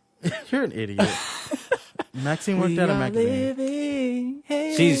 Maxine. You're an idiot. Maxine worked at a magazine.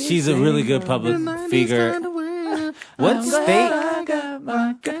 She's a really good public figure. What state?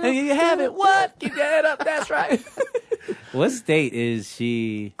 You have it. What? You get it up. That's right. What state is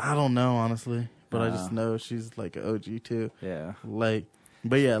she? I don't know, honestly, but I just know she's like an OG too. Yeah. Like,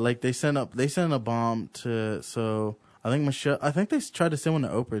 but yeah, like they sent a bomb to. So I think they tried to send one to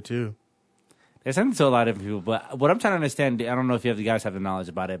Oprah too. They sent it to a lot of people, but what I'm trying to understand, I don't know if you guys have the knowledge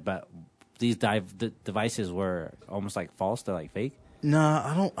about it, but these devices were almost like false, they're like fake.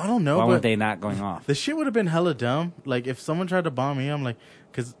 Nah, I don't know. Why weren't they not going off? The shit would have been hella dumb. Like if someone tried to bomb me, I'm like,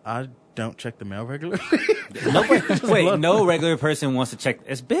 because I don't check the mail regularly. No regular person wants to check.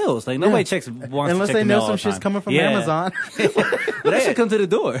 It's bills. Like nobody wants to check the mail unless they know some shit's coming from Amazon. But that should come to the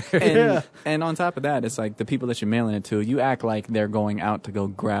door. And on top of that, it's like the people that you're mailing it to, you act like they're going out to go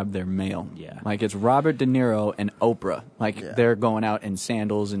grab their mail. Yeah. Like it's Robert De Niro and Oprah. Like they're going out in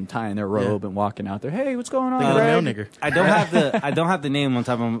sandals and tying their robe and walking out there. Hey, what's going on? Mail nigger. I don't have the name on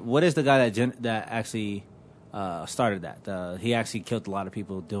top of him. What is the guy that actually started that? He actually killed a lot of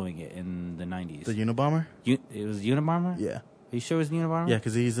people doing it in the 90s. The Unabomber? It was Unabomber? Yeah. Are you sure it was Unabomber? Yeah,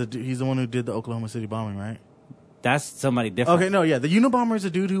 because he's the one who did the Oklahoma City bombing, right? That's somebody different. Okay, no, yeah. The Unabomber is the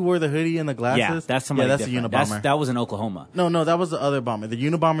dude who wore the hoodie and the glasses. Yeah, that's somebody different. Yeah, that's the Unabomber. That was in Oklahoma. No, that was the other bomber. The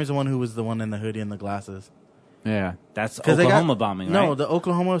Unabomber is the one who was the one in the hoodie and the glasses. Yeah. That's Oklahoma bombing, right? No, the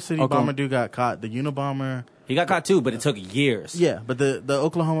Oklahoma City bomber dude got caught. The Unabomber... He got caught too, but it took years. Yeah, but the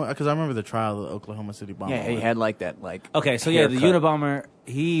Oklahoma... Because I remember the trial of the Oklahoma City bomber. Yeah, he had like that, like... Okay, so yeah, the Unabomber,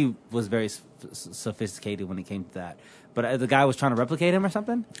 he was very sophisticated when it came to that. But the guy was trying to replicate him or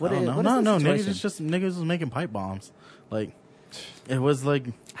something? No, niggas was making pipe bombs. Like, it was like...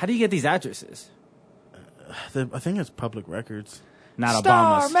 How do you get these addresses? I think it's public records. Not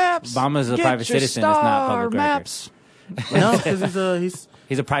Star Obama's. Maps. Obama's a private citizen. It's not public records. No, because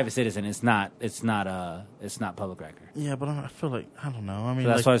he's a private citizen. It's not public record. Yeah, but I feel like I don't know. I mean, so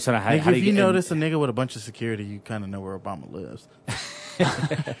that's why I was trying to. If you notice a nigga with a bunch of security, you kind of know where Obama lives.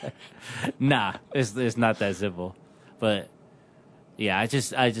 Nah, it's not that simple. But yeah, I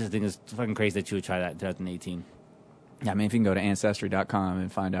just think it's fucking crazy that you would try that in 2018. Yeah, I mean, if you can go to Ancestry.com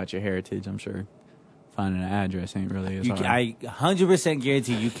and find out your heritage, I'm sure finding an address ain't really as hard. I 100%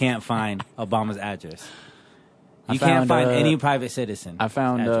 guarantee you can't find Obama's address. You can't find any private citizen. I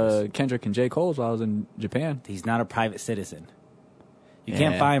found Kendrick and J. Cole's while I was in Japan. He's not a private citizen. You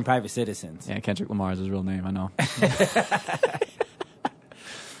can't find private citizens. Yeah, Kendrick Lamar is his real name, I know.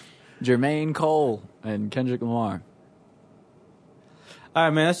 Jermaine Cole and Kendrick Lamar. All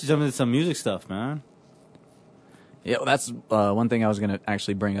right, man, let's jump into some music stuff, man. Yeah, well, that's one thing I was going to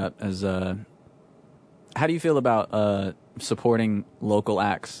actually bring up is how do you feel about supporting local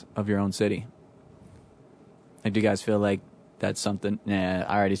acts of your own city? Like, do you guys feel like that's something? Nah,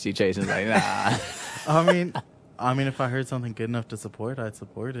 I already see Jason's like, nah. I mean, if I heard something good enough to support, I'd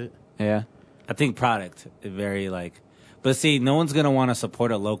support it. Yeah. I think product is very but see, no one's going to want to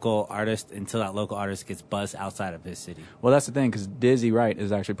support a local artist until that local artist gets buzzed outside of his city. Well, that's the thing, because Dizzy Wright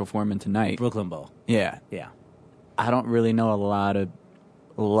is actually performing tonight. Brooklyn Bowl. Yeah. Yeah. I don't really know a lot of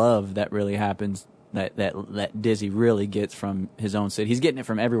love that really happens that Dizzy really gets from his own city. He's getting it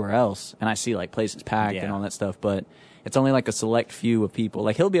from everywhere else, and I see like places packed and all that stuff, but it's only like a select few of people.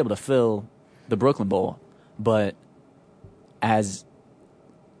 Like he'll be able to fill the Brooklyn Bowl, but as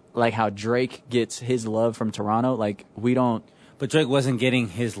like how Drake gets his love from Toronto, like we don't. But Drake wasn't getting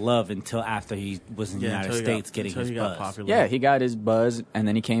his love until after he was in the United States getting his buzz. Popular. Yeah, he got his buzz, and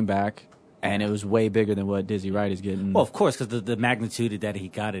then he came back, and it was way bigger than what Dizzy Wright is getting. Well, of course, because the magnitude that he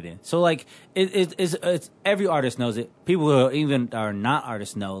got it in. So, like, it's every artist knows it. People who even are not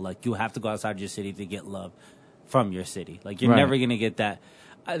artists know, like, you have to go outside your city to get love from your city. Like, you're never going to get that.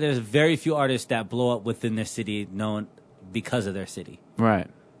 There's very few artists that blow up within their city known because of their city. Right.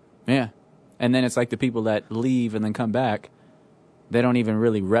 Yeah. And then it's like the people that leave and then come back, they don't even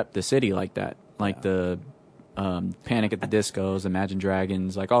really rep the city like that. Like the Panic at the Discos, Imagine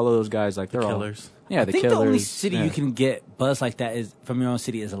Dragons, like all of those guys, like they're Killers. all yeah. I The think Killers. the only city you can get buzz like that is from your own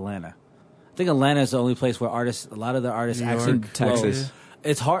city is Atlanta. I think Atlanta is the only place where a lot of the artists New actually York, Texas. flow.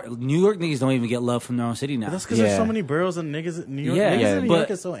 It's hard. New York niggas don't even get love from their own city now. But that's because Yeah. there's so many boroughs and niggas in New York. Yeah, Niggas yeah, in New but-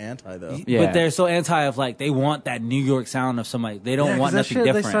 York is so anti though. Yeah. But they're so anti of like they want that New York sound of somebody. They don't want nothing They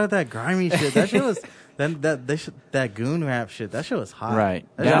different. started that grimy shit. That shit was that goon rap shit. That shit was hot. Right.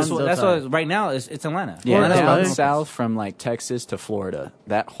 That Down- shit That's was what. That's so what. Right now, it's Atlanta. Yeah, Well, that's down why- south from like Texas to Florida,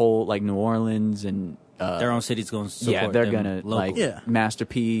 that whole like New Orleans and Their own city's going to support yeah, they're them gonna locally. like Yeah. Master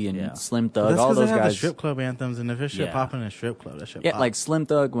P and Yeah. Slim But Thug, that's all because they those have the guys. strip club anthems, and if it's shit Yeah. popping in a strip club, that shit Yeah, pop. like Slim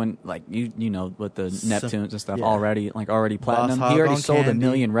Thug when like you know with the Neptunes and stuff yeah. already platinum. Hog He already on sold Candy. 1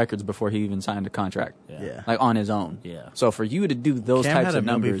 million records before he even signed a contract. Yeah. Like on his own. Yeah. So for you to do those Cam types had a of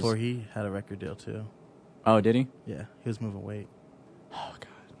movie numbers, before he had a record deal too. oh, did he? Yeah, he was moving weight. Oh god.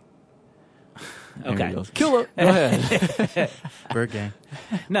 Okay. There he goes. Killer. Go ahead. Bird Gang.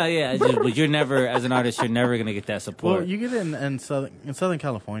 No, yeah, but you're never, as an artist, you're never gonna get that support. Well, you get it in Southern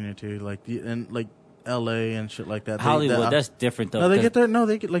California too, like in like L.A. and shit like that. Hollywood, that's different though. No, they 'cause- get there. No,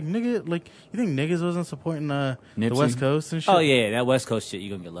 they get like nigga. Like you think niggas wasn't supporting the Nipsey? West Coast and shit? Oh yeah, that West Coast shit,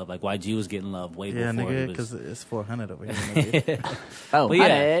 you're gonna get love. Like YG was getting love way yeah, before nigga, he was. because it's 400 over here. Nigga. Oh, But yeah,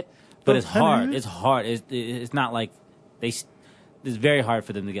 yeah. but it's hard. It's hard. It's not like it's very hard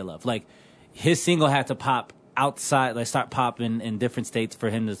for them to get love. Like his single had to pop outside, like start popping in different states for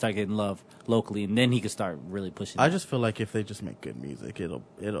him to start getting love locally, and then he could start really pushing. I it. just feel like if they just make good music, it'll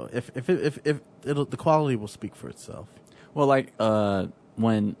the quality will speak for itself. Well, like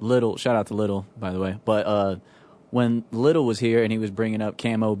when Little, shout out to Little, by the way, but when Little was here and he was bringing up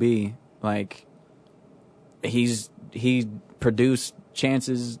Cam OB, like he produced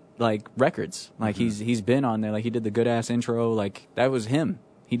Chance's like records, like he's been on there, like he did the good ass intro, like that was him.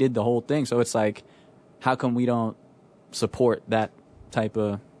 He did the whole thing, so it's like, how come we don't support that type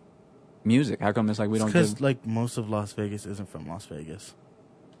of music? How come it's like we don't Because give? like most of Las Vegas isn't from Las Vegas.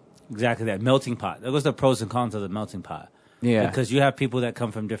 exactly that melting pot. That was the pros and cons of the melting pot. Yeah. because you have people that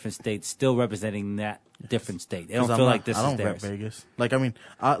come from different states still representing that different state. They don't 'Cause feel I'm like not- this I is don't rep theirs. Vegas. Like I mean,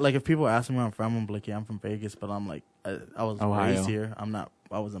 like if people ask me where I'm from, I'm like, yeah, I'm from Vegas, but I'm like, I was Ohio. raised here.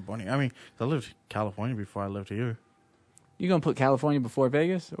 I wasn't born here. I mean, 'cause I lived in California before I lived here. You gonna put California before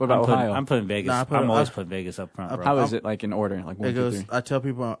Vegas? What about Ohio? I'm putting Vegas. Nah, I'm always putting Vegas up front, bro. How is it like in order? Like 1, It 2, goes. 3. I tell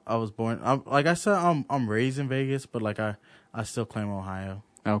people I was born. Like I said, I'm raised in Vegas, but like I still claim Ohio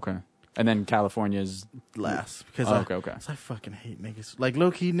Okay, and then California's. last because Oh, okay. I fucking hate niggas. Like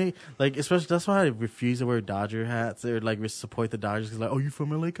low key, like especially that's why I refuse to wear Dodger hats or like support the Dodgers because like, oh, you from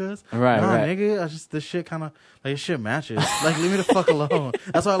LA, cuz? Right, nah, right. nigga. I just this shit kind of like this shit matches. Like leave me the fuck alone.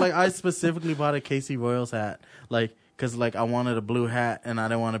 That's why like I specifically bought a KC Royals hat, like. Cause like I wanted a blue hat and I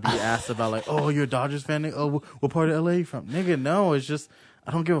didn't want to be asked about like, oh, you're a Dodgers fan? Nigga? Oh, what part of LA you from? Nigga, no, it's just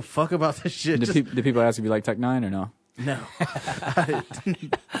I don't give a fuck about this shit. Do, Just, do people ask if you like Tech Nine or no? no,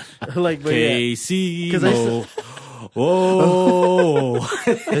 like but yeah, KC. 'Cause I used Whoa.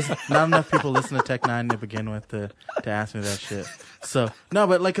 there's not enough people listen to Tech Nine to begin with to ask me that shit. So no,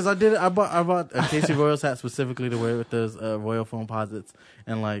 but like, cause I bought a KC Royals hat specifically to wear with those Royal foam posits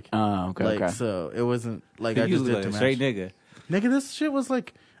and like, Oh, okay, like okay. so it wasn't like I You just look did like to a match. straight nigga. Nigga, this shit was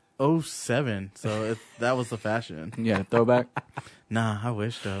like 07, so that was the fashion. Yeah, throwback. Nah, I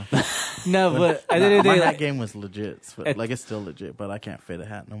wish though. No, but at the end of the My day, hat like, game was legit. But, like it's still legit, but I can't fit a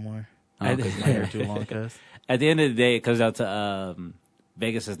hat no more. Oh, I- okay. My hair too long, cuz. at the end of the day, it comes out to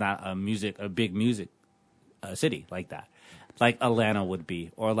Vegas is not a big music city like that, like Atlanta would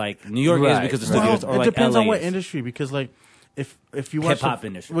be, or like New York is Right, because the right. studios, or it like depends LA on what is. industry because like if you watch hip-hop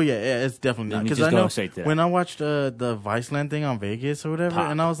industry. Well, yeah, it's definitely not. Then you Because just I go know straight to that. when I watched the Viceland thing on Vegas or whatever, Pop.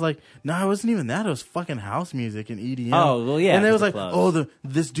 and I was like, no, it wasn't even that. It was fucking house music and EDM. Oh, well, yeah, And it was the like, clubs.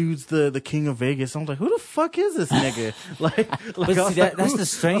 this dude's the king of Vegas. I was like, who the fuck is this nigga? like But I see, was that's who- the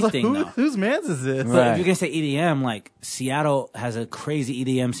strange I was like, thing, though. Whose man's is this? But Right. if you're gonna say EDM, like Seattle has a crazy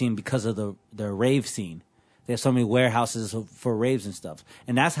EDM scene because of the rave scene. They have so many warehouses for raves and stuff,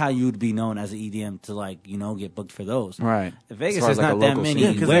 and that's how you would be known as an EDM to get booked for those. Right. In Vegas, As far as, there's like, not a that local many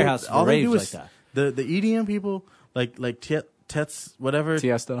scene. Yeah, 'cause warehouses all for they do raves is like that. the EDM people like Tets whatever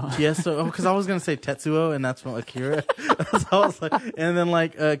Tiesto. because I was gonna say Tetsuo and that's from Akira. So I was like, and then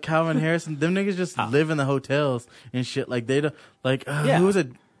like Calvin Harris and them niggas just live in the hotels and shit. Like they don't like Yeah. who was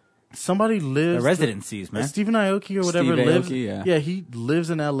it? Somebody lives The residencies, man. Stephen Aoki or whatever Steve lives. Aoki, yeah. He lives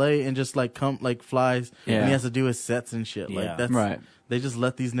in LA and just like flies Yeah. and he has to do his sets and shit. Yeah. Like that's Right. They just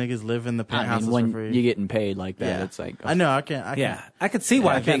let these niggas live in the I penthouses mean, when for free. you're getting paid like that, yeah, it's like I know I can't. Yeah, I could see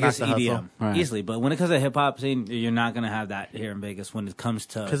why I can't Vegas knock the hustle. EDM Right. easily, but when it comes to hip hop scene, you're not gonna have that here in Vegas when it comes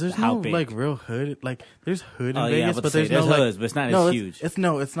to Because there's how no big. like real hood. Like there's hood in Oh, yeah, Vegas, but but say, there's no there's like hoods, but it's not no, as huge.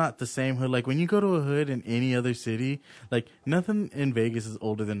 It's not the same hood. Like when you go to a hood in any other city, like nothing in Vegas is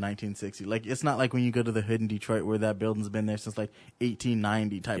older than 1960. Like it's not like when you go to the hood in Detroit where that building's been there since like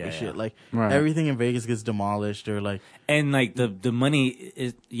 1890 type Yeah, of shit. yeah. Like Right. everything in Vegas gets demolished or like And like the money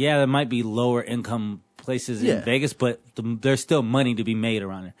is, there might be lower income places Yeah. in Vegas, but there's still money to be made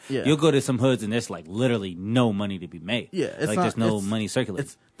around it. Yeah. You'll go to some hoods and there's like literally no money to be made. yeah, it's like not, there's no it's- money circulating.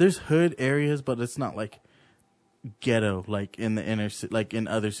 There's hood areas, but it's not like ghetto like in the inner city, like in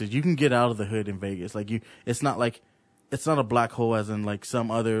other cities. You can get out of the hood in Vegas. Like it's not a black hole as in like some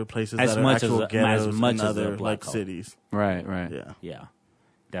other places As that are much as actual a- ghettos as much in as a other black like hole. cities. right, right. Yeah. Yeah,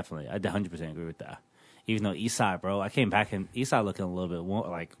 definitely. I 100% agree with that. Even though Eastside, bro, I came back and Eastside looking a little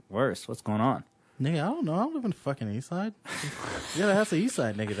bit worse. What's going on? Nigga, I don't know. I don't live in fucking Eastside. You gotta have the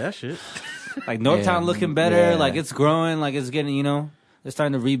Eastside, nigga. That shit. Like Northtown Yeah, looking better. yeah. Like it's growing. Like it's getting. They're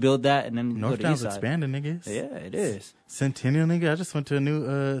starting to rebuild that, and then you go to Northtown's Eastside. expanding, nigga. Yeah, it is. Centennial, nigga. I just went to a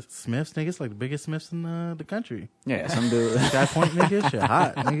new Smiths, nigga. It's like the biggest Smiths in the country. Yeah, some dude. Sky Point, nigga. Shit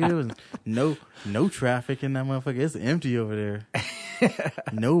hot, nigga. There was no traffic in that motherfucker. It's empty over there.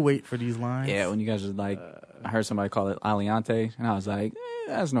 No wait for these lines. Yeah, when you guys are like, I heard somebody call it Aliante, and I was like,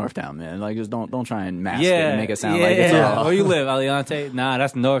 that's Northtown, man. Like, just don't try and mask it and make it sound like it's all. Where you live, Aliante? Nah,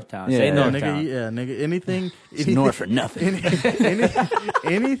 that's Northtown. Say Yeah, Northtown. nigga. Anything North for nothing.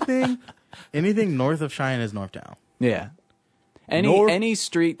 anything north of Cheyenne is Northtown. Yeah. Any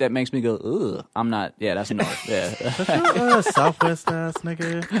street that makes me go, ugh, I'm not. Yeah, that's North. Yeah. Southwest ass,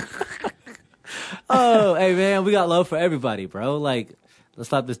 nigga. Oh, hey man, we got love for everybody, bro. Like, let's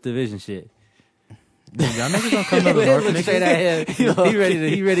stop this division shit. Y'all niggas don't come to the north, Look straight nigga. at him. He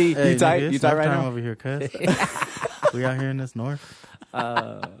ready. He ready. Hey, You tight? nigga, it's You tight right summertime now? over here, cuz. We out here in this north.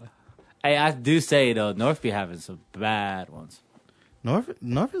 Hey, I do say though, North be having some bad ones. North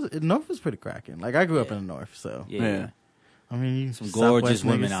is pretty cracking. Like I grew up in the north, so Yeah, Yeah. I mean, you some gorgeous Southwest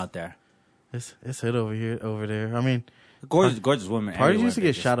women niggas, out there. It's hood over there. I mean, Gorgeous women. parties everywhere used to in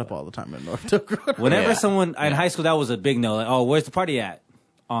get Vegas, shot but up all the time in North. Whenever Yeah. someone in high school, that was a big no. Like, oh, where's the party at?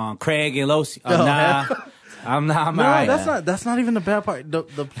 On Craig and Losi. Oh, Oh, nah. I'm not. No, alright. that's not even the bad part. The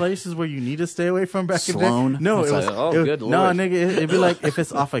places where you need to stay away from back Sloan? in the day. No, It's it was like, oh, it was- good no, lord. nigga. It'd be like if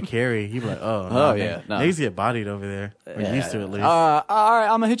it's off of Cary, he'd be like, oh, Oh, nah, yeah, nigga. no. Niggas get bodied over there. Or Yeah. used to at least. All right, I'm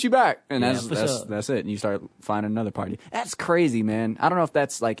gonna hit you back, and Yeah, that's for that's sure. that's it. And you start finding another party. That's crazy, man. I don't know if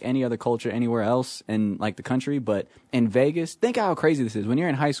that's like any other culture anywhere else in like the country, but in Vegas, think how crazy this is. When you're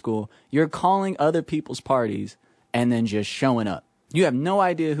in high school, you're calling other people's parties and then just showing up. You have no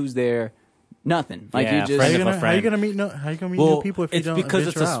idea who's there. Nothing. Like Yeah, you just. friend of a how you friend. gonna meet new people if you it's don't because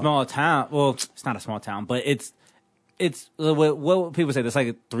it's a venture out? small town. Well, it's not a small town, but it's what people say. There's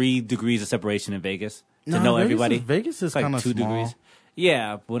like 3 degrees of separation in Vegas to No, know Vegas everybody. Vegas is It's like kind of 2 small. degrees.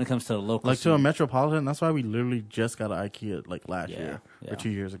 Yeah, but when it comes to the local, Like to a scene, metropolitan. That's why we literally just got an IKEA like last Yeah, year yeah. or 2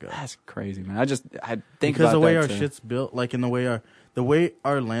 years ago. That's crazy, man. I think Because about the way that our too. shit's built, like in the way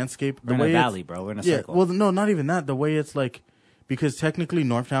our landscape, we're in a valley, bro. We're in a yeah. circle. Well, no, not even that. The way it's like, because technically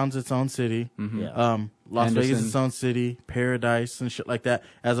Northtown's its own city. Yeah. Las Vegas Henderson. is its own city, Paradise and shit like that.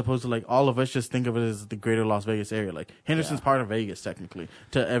 As opposed to like all of us just think of it as the greater Las Vegas area. Like Henderson's part of Vegas technically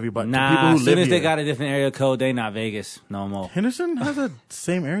to everybody. to people Nah, who as soon live as they here. got a different area code, they not Vegas no more. Henderson has a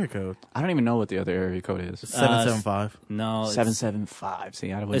same area code, I don't even know what the other area code is. 775. No, it's- 775.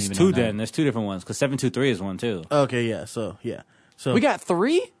 See, I wouldn't It's even 2 know that. then. There's 2 different ones because 723 is one too. Okay, yeah. So yeah. So We got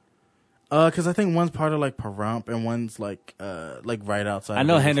 3. Because I think one's part of like Pahrump and one's like right outside. I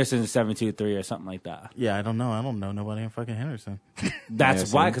know Vegas. Henderson's 723 or something like that. Yeah, I don't know. I don't know nobody in fucking Henderson. That's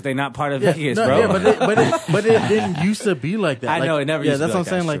Yeah, why, so- because they're not part of Yeah, Vegas, no, bro. Yeah, but it didn't used to be like that. I Like, know, it never Yeah, used to that's be what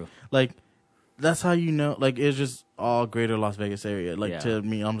like I'm saying. that, Like that's how you know. Like it's just all greater Las Vegas area. Like Yeah. to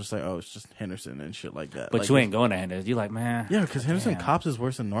me, I'm just like, oh, it's just Henderson and shit like that. But like, you ain't going to Henderson. You like, man. Yeah, because Henderson damn. Cops is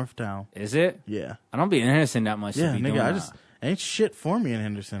worse than Northtown. Is it? Yeah. I don't be in Henderson that much. Yeah, to be nigga, doing I that. just ain't shit for me in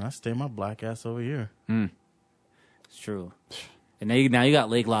Henderson. I stay my black ass over here. It's true. And now you got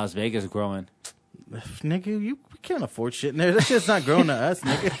Lake Las Vegas growing. Nigga, we can't afford shit in there. That shit's not growing to us,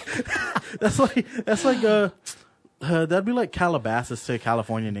 nigga. that's like that'd be like Calabasas to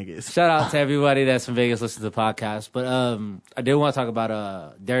California niggas. Shout out to everybody that's from Vegas listens to the podcast. But I did want to talk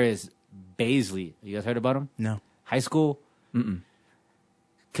about Darius Baisley. You guys heard about him? No. High school,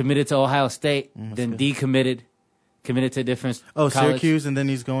 committed to Ohio State, then decommitted, committed to a different college, Syracuse, and then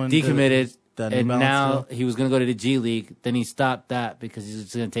he's going decommitted, to New and Balance now stuff? he was going to go to the G League. Then he stopped that because he's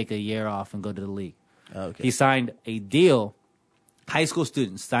just going to take a year off and go to the league. Okay. He signed a deal. High school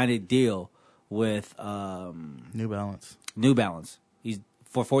students signed a deal with New Balance. New Balance. He's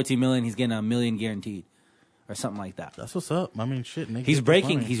for $14 million. He's getting $1 million guaranteed, or something like that. That's what's up. I mean, shit, nigga. He's get the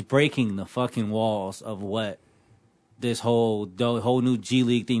breaking. money. He's breaking the fucking walls of what this whole new G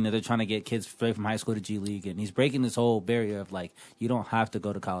League thing that they're trying to get kids straight from high school to G League, and he's breaking this whole barrier of like you don't have to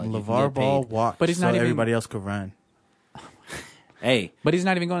go to college. You can LeVar get Ball paid. walked, But he's so not even- everybody else could run. Hey, But he's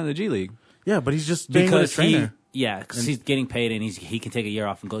not even going to the G League. Yeah, but he's just staying with a because trainer. because he's getting paid and he can take a year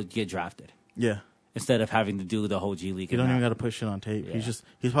off and go get drafted Yeah. instead of having to do the whole G League. You and don't even that. got to put shit on tape. Yeah.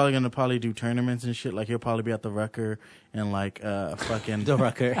 He's probably gonna do tournaments and shit. Like he'll probably be at the Rucker and like fucking The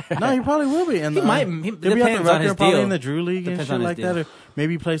Rucker. No, he probably will be. And He might. He'll It be at the depends on Rucker, his probably deal. in the Drew League and Depends shit on his like that, deal. or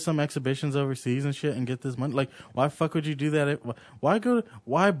maybe play some exhibitions overseas and shit and get this money. Like, why fuck would you do that?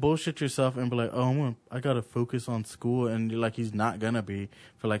 Why bullshit yourself and be like, oh, I gotta focus on school, and like he's not gonna be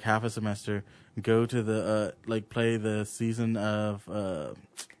for like half a semester. Go to the play the season of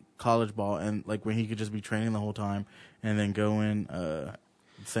college ball, and like when he could just be training the whole time and then go in at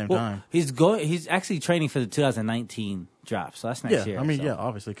the same time. He's actually training for the 2019 draft, so that's next year. I mean, so. yeah,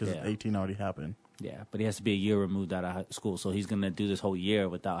 obviously because Yeah. 18 already happened. Yeah, but he has to be a year removed out of school, so he's gonna do this whole year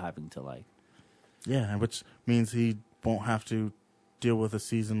without having to like. Yeah, which means he won't have to deal with a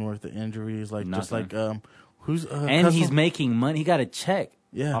season worth of injuries, like just Nothing. like who's And he's making money. He got a check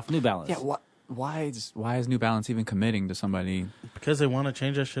Yeah. off New Balance. Yeah, why is New Balance even committing to somebody? because they want to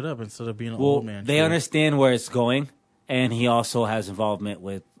change that shit up instead of being an Well, old man. they shit. understand where it's going, and he also has involvement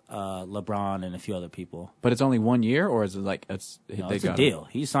with LeBron and a few other people. But it's only 1 year, or is it like It's they a got deal.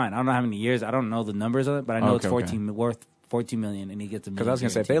 He signed. I don't know how many years. I don't know the numbers of it, but I know Okay, it's worth $14 million, and he gets a million. Because I was gonna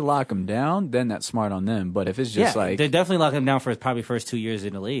say if they lock him down, then that's smart on them. But if it's just like they're definitely locking him down for probably first 2 years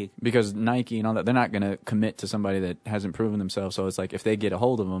in the league. because Nike and all that, they're not gonna commit to somebody that hasn't proven themselves. So it's like if they get a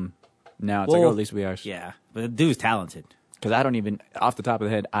hold of him, now it's like Well, at least we are. Yeah, but the dude's talented. Because I don't even off the top of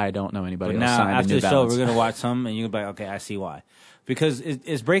the head, I don't know anybody But else now signed after to New the show, Balance. we're gonna watch some, and you're gonna be like, okay, I see why. Because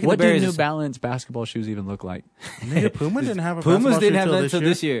it's breaking What the do barriers. New Balance basketball shoes even look like? Nigga, Puma didn't have a Pumas basketball didn't shoe have till that until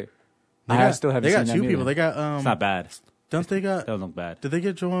this year. They I got, still haven't They got seen two them people. either. They got It's not bad. Don't they got? Doesn't look bad. Did they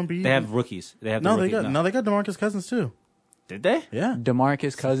get Joel Embiid? They have rookies. They have no. the They rookies. got no. They got DeMarcus Cousins too. Did they? Yeah.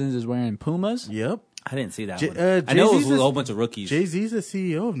 DeMarcus Cousins is wearing Pumas. Yep. I didn't see that J- one. I know it was Jay-Z's a whole bunch of rookies. Jay Z's the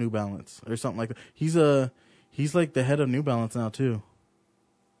CEO of New Balance or something like that. He's like the head of New Balance now too.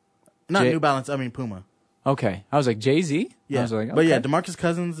 Not Jay- New Balance. I mean Puma. Okay, I was like Jay-Z. Yeah, I was like, but yeah, okay. DeMarcus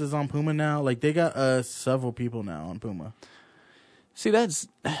Cousins is on Puma now. Like they got several people now on Puma. See, that's.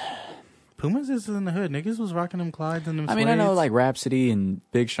 Pumas is in the hood. Niggas was rocking them Clydes and them. I mean, I know suedes. like Rhapsody and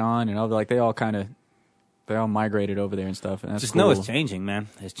Big Sean and all like they all migrated over there and stuff. And that's Just cool. know it's changing, man.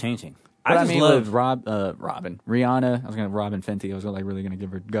 It's changing. But I just mean, love with Robin, Rihanna. I was gonna Robin Fenty. I was like really gonna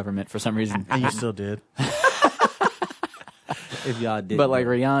give her government for some reason. and you still did. if y'all did. But like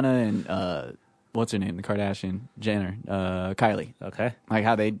Rihanna and what's her name, the Kardashian Jenner, Kylie. okay, Like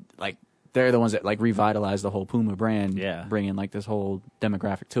how they're the ones that like revitalized the whole Puma brand, Yeah. bringing like this whole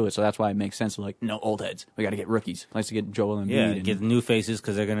demographic to it. So that's why it makes sense to like no old heads. We got to get rookies. Let's get Joel Embiid. yeah, and, get new faces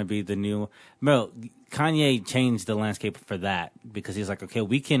because they're gonna be the new. Bro, Kanye changed the landscape for that because he's like, okay,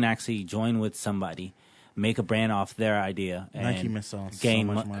 we can actually join with somebody, make a brand off their idea, and Nike missed out on so gain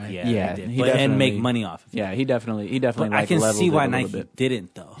much mo- money. Yeah, Yeah, they did. he And make definitely- money off of it. yeah, he definitely But like I can leveled see it why a little Nike bit.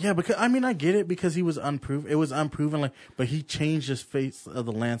 didn't though. Yeah, because I mean I get it because he was unproven. It was unproven, like, but he changed his face of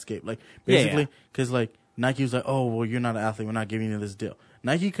the landscape, like basically because like Nike was like, oh well, you're not an athlete, we're not giving you this deal.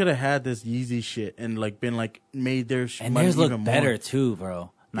 Nike could have had this Yeezy shit and like been like made their And money theirs look even better more. too,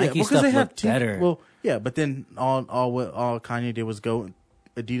 bro. Yeah, Nike because stuff they had looked better. Well, yeah, but then all Kanye did was go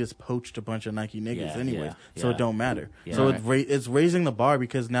Adidas poached a bunch of Nike niggas anyways, so yeah. it don't matter. Yeah. So Right. it's raising the bar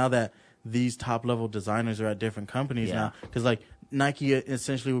because now that these top level designers are at different companies now, because like Nike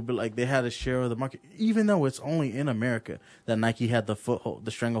essentially would be like they had a share of the market, even though it's only in America that Nike had the foothold,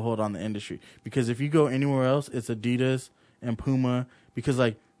 the stranglehold on the industry. Because if you go anywhere else, it's Adidas and Puma. Because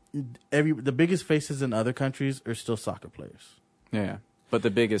like the biggest faces in other countries are still soccer players. Yeah, but the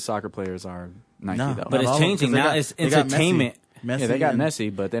biggest soccer players are Nike No, though. But it's changing now. It's entertainment. Messi yeah, they got and,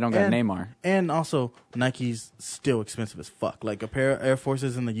 Messi, but they don't got Neymar. And also, Nike's still expensive as fuck. Like a pair of Air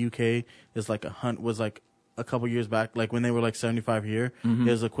Forces in the UK is like was like a couple years back, like when they were like 75 here, it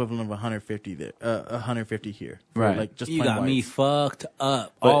was equivalent of 150 there, 150 here. Right. Like just You plain got me whites. fucked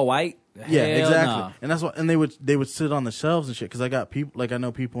up. But- All white. Yeah, Hell exactly. nah. And that's what, and they would sit on the shelves and shit. Because I got people, like I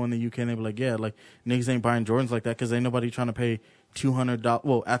know people in the UK, and they be like, yeah, like niggas ain't buying Jordans like that because ain't nobody trying to pay $200.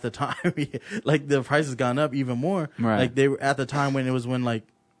 Well, at the time, like the price has gone up even more. Right. Like they were at the time when like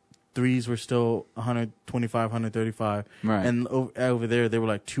threes were still 125, 135, Right. and over there they were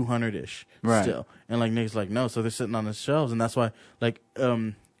like 200-ish Right. still. And like niggas like no, so they're sitting on the shelves, and that's why like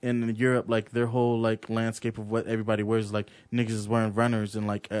in Europe, like their whole like landscape of what everybody wears is like niggas is wearing runners and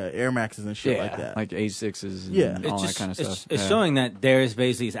like Air Maxes and shit like that. like A6s and Yeah. all It's that just, kind of stuff. it's Yeah. showing that Darius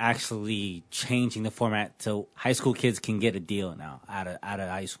Baisley is actually changing the format so high school kids can get a deal now out of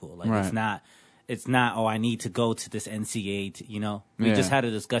high school. Like Right. it's not oh I need to go to this NCAA we Yeah. just had a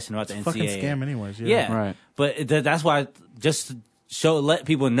discussion about the NCAA. Fucking scam anyways. Yeah. Right. But that's why just to let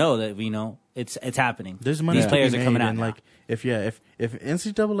people know that it's happening. There's money These to players be are made, coming out and now. like if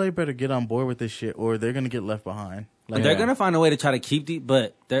NCAA better get on board with this shit, or they're gonna get left behind. Like They're gonna find a way to try to keep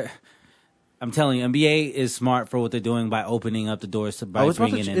I'm telling you, NBA is smart for what they're doing by opening up the doors by it's about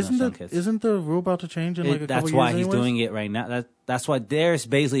bringing to, in isn't some the kids. isn't the rule about to change in like a couple That's years? why he's anyways? doing it right now. That's why Darius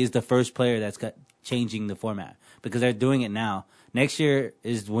Baisley is the first player that's changing the format because they're doing it now. Next year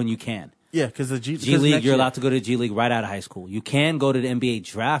is when you can. Yeah, because the G League, you're allowed to go to G League right out of high school. You can go to the NBA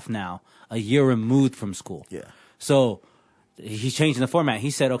draft now, a year removed from school. Yeah. So he's changing the format. He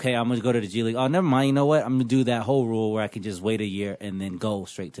said, okay, I'm going to go to the G League. Oh, never mind. You know what? I'm going to do that whole rule where I can just wait a year and then go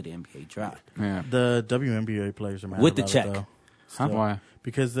straight to the NBA draft. Yeah. The WNBA players are mad With the about check. it, though. Huh? Why?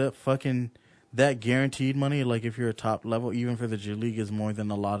 Because that guaranteed money, like if you're a top level, even for the G League, is more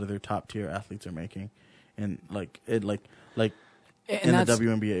than a lot of their top tier athletes are making, and in the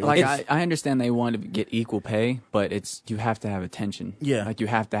WNBA. Like I understand they want to get equal pay, but you have to have attention. Yeah. like you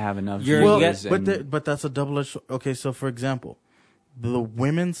have to have enough. Well, views but that's a double-edged. Okay, so for example, the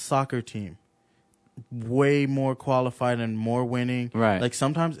women's soccer team, way more qualified and more winning. Right. Like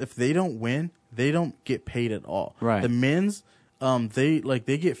sometimes if they don't win, they don't get paid at all. Right. The men's,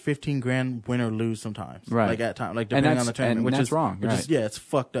 they get 15 grand win or lose sometimes. Right. Like at time, like And depending on the that's- tournament, and which that's is wrong, Which right. is it's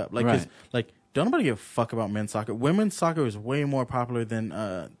fucked up. Like 'cause, Right. like don't nobody give a fuck about men's soccer. Women's soccer is way more popular than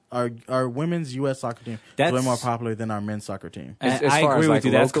our women's U.S. soccer team. Is way That's- more popular than our men's soccer team. As I far agree as, with like,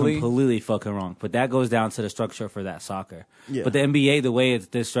 you. That's locally- completely fucking wrong. But that goes down to the structure for that soccer. Yeah. But the NBA, the way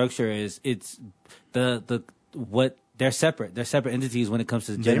the structure is, it's what they're separate. They're separate entities when it comes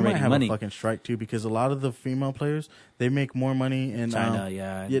to They might generating have money. a fucking strike too, because a lot of the female players, they make more money in China,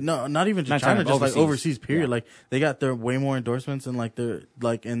 yeah. no, not even Not just China, China, just like overseas. overseas. Period. Yeah. Like they got their way more endorsements in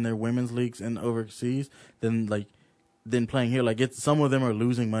in their women's leagues and overseas than playing here. Like some of them are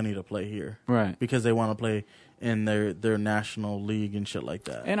losing money to play here, Right. Because they want to play in their national league and shit like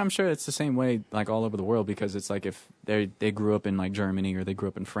that. And I'm sure it's the same way like all over the world, because it's like if they grew up in like Germany or they grew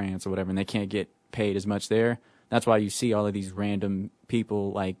up in France or whatever, and they can't get paid as much there. That's why you see all of these random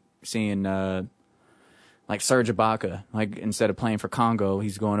people like seeing like Serge Ibaka, like instead of playing for Congo,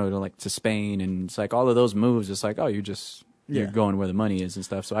 he's going over to Spain, and it's like all of those moves. It's like, oh, you're Yeah. going where the money is and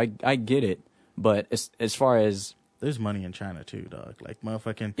stuff. So I get it, but as far as There's money in China too, dog. Like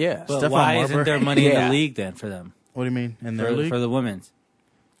motherfucking yeah, But Stephon why Marbury. isn't there money in Yeah. the league then for them? What do you mean in their For, league? for the women's?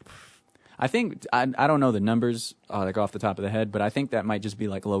 I think I don't know the numbers like off the top of the head, but I think that might just be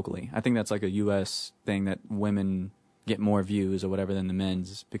like locally. I think that's like a U.S. thing that women get more views or whatever than the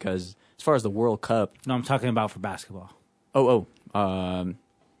men's, because as far as the World Cup, No, I'm talking about for basketball.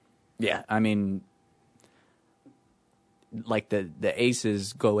 yeah, I mean, like the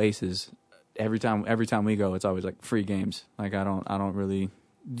Aces go Aces. Every time we go, it's always like free games. Like I don't really.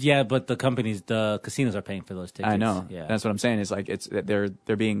 Yeah, but the casinos are paying for those tickets. I know. Yeah, That's what I'm saying. It's like they're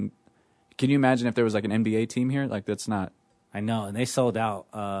being. Can you imagine if there was like an NBA team here? Like that's not I know, and they sold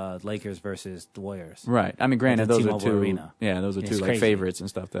out Lakers versus the Warriors. right. I mean, granted, the those are T-Mobile two. Arena. Yeah, those are It's two like crazy. favorites and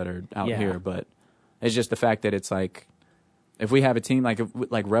stuff that are out Yeah. here. But it's just the fact that it's like, if we have a team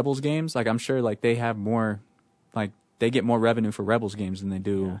like Rebels games, like I'm sure like they have more, like they get more revenue for Rebels games than they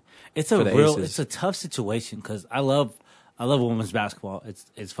do. It's for the Aces. it's a tough situation because I love I love women's basketball.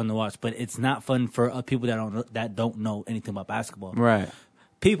 It's fun to watch, but it's not fun for people that don't know anything about basketball. Right.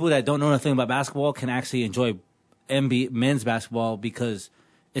 People that don't know anything about basketball can actually enjoy men's basketball because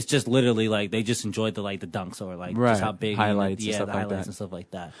it's just literally like they just enjoy the dunks or like just how big highlights, the and stuff like highlights that. and stuff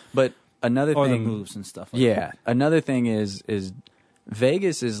like that. But another or thing, the moves and stuff. Like yeah, that. another thing is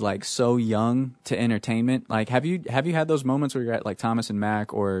Vegas is like so young to entertainment. Like, have you had those moments where you're at like Thomas and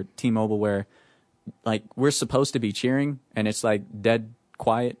Mack or T-Mobile where like we're supposed to be cheering and it's like dead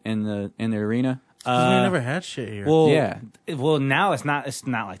quiet in the arena? Because we never had shit here. Well, Yeah. Well, now it's not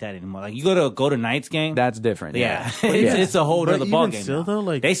like that anymore. Like you go to Knights game. That's different. Yeah, Yeah. it's a whole But other even ball game. still, now. though,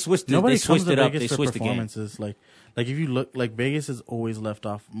 like they switched it. nobody They switched comes to it up. Vegas They for switched the game. performances. Like if you look, like Vegas is always left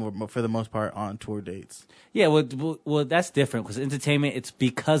off for the most part on tour dates. Yeah, well, that's different because entertainment. It's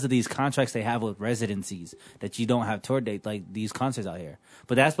because of these contracts they have with residencies that you don't have tour dates like these concerts out here.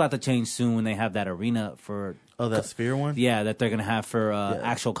 But that's about to change soon when they have that arena for. Oh, that Sphere one. Yeah, that they're gonna have for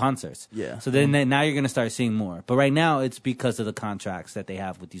actual concerts. Yeah. So then now you're gonna start seeing more. But right now it's because of the contracts that they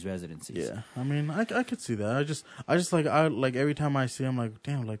have with these residencies. Yeah, I mean, I could see that. I just like every time I see, I'm like,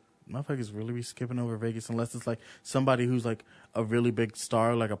 damn, like motherfuckers really be skipping over Vegas unless it's like somebody who's like a really big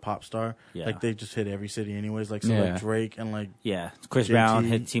star, like a pop star. Yeah. Like they just hit every city anyways. Like so, Yeah. like Drake and like Yeah, Chris JT. Brown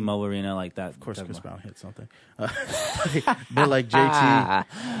hit T-Mobile Arena like that. of course Chris Brown hit something, but like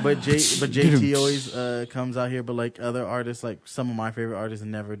JT always comes out here. But like other artists, like some of my favorite artists,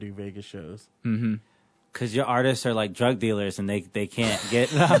 never do Vegas shows. Mm-hmm. Because your artists are like drug dealers and they can't get.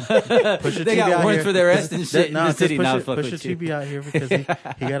 Pusha They T got be out warrants here. for their arrest and shit in the city. Now fuck Pusha with T you. be out here because he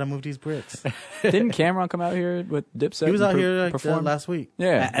got to move these bricks. Didn't Cameron come out here with Dipset? He was and out here like, perform? last week.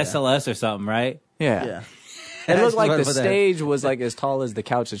 Yeah. At SLS or something, right? Yeah. Yeah. It looked like the For that. stage was like as tall as the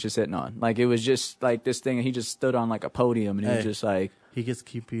couch that you're sitting on. Like it was just like this thing, and he just stood on like a podium, and he was Hey. just like He gets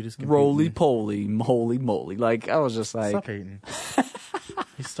computers. roly poly, holy moly. Like I was just like, Stop hating.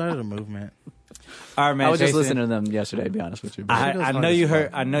 He started a movement. All right, man. I was just Jason, listening to them yesterday. To be honest with you, but I Shit goes know hard you as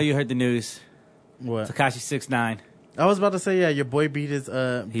heard. fuck. I know you heard the news. What? Tekashi 6ix9ine. I was about to say, yeah, your boy beat his.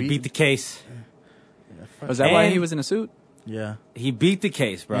 He beat the case. was that why And- he was in a suit? Yeah, He beat the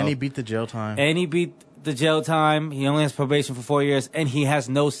case, bro. and he beat the jail time. And he beat the jail time. He only has probation for 4 years, and he has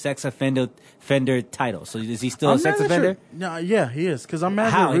no sex offender title. So is he still a I'm sex mad that offender? you're- No, yeah, he is. Because I'm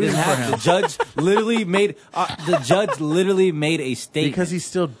mad How? you're He rooting didn't for have him. the judge literally made a statement. Because he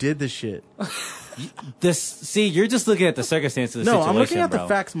still did the shit. You're just looking at the circumstances of the No, situation, I'm looking at bro. the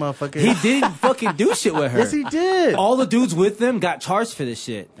facts, motherfucker. He didn't fucking do shit with her. Yes, he did. All the dudes with them got charged for this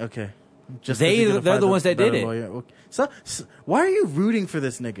shit. Okay. Just They- 'cause he couldn't they're find the a ones that did better it. lawyer. Okay. So, why are you rooting for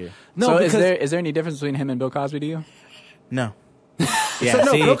this nigga? No, so because is there any difference between him and Bill Cosby to you? No. yeah, So,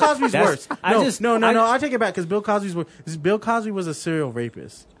 no, see, Bill Cosby's that's- worse. No, I I take it back because Bill Cosby's worse. Bill Cosby was a serial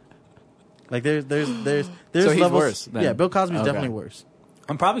rapist. Like there's So he's levels. worse, then? Yeah, Bill Cosby's Okay. definitely worse.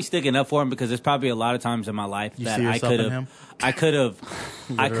 I'm probably sticking up for him because there's probably a lot of times in my life You that see I yourself could in him? I could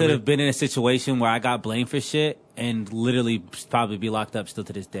Literally. have been in a situation where I got blamed for shit and literally probably be locked up still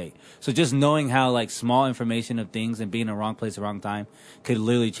to this day. So just knowing how like small information of things and being in the wrong place at the wrong time could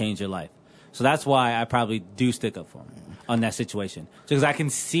literally change your life. So that's why I probably do stick up for him on that situation. Because I can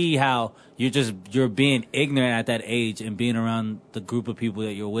see how you're being ignorant at that age and being around the group of people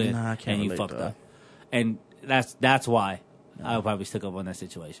that you're with Nah, I can't and you relate, fucked though. up. And that's why I would probably stick up on that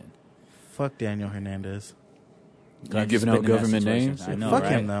situation. Fuck Daniel Hernandez. You're I've giving just out been in that government situation. names? I know, Fuck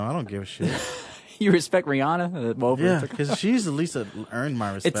right? him though. I don't give a shit. You respect Rihanna? Over Yeah, because she's at least earned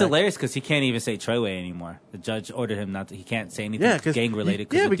my respect. It's hilarious because he can't even say Treyway anymore. The judge ordered him not to. He can't say anything Yeah, because gang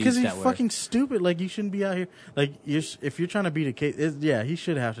related. Yeah, because he's that were- fucking stupid. Like you shouldn't be out here. Like if you're trying to beat a case, yeah, he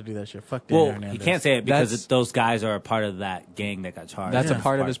should have to do that shit. Fuck Daniel Well, Hernandez. he can't say it because That's- those guys are a part of that gang that got charged. That's Yeah. a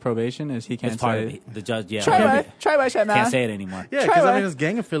part of his probation. Is he can't It's part say of it. The judge. Yeah, Treyway, shut can't say it anymore. Yeah, because I Treyway. mean it's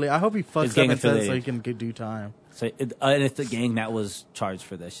gang affiliate. I hope he It's fucks gang up and says so he affiliated. can do time. So and it's the gang that was charged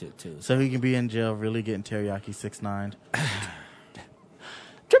for that shit too. So he can be in jail, really getting teriyaki 6ix9ine.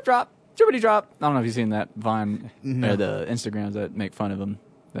 Drip drop, drippity drop. I don't know if you've seen that Vine No. or the Instagrams that make fun of him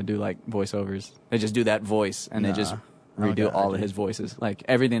that do like voiceovers. They just do that voice and they just Nah, I don't redo got all that, of his dude. voices. Like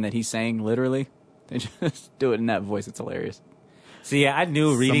everything that he's saying, literally, they just do it in that voice. It's hilarious. So yeah, I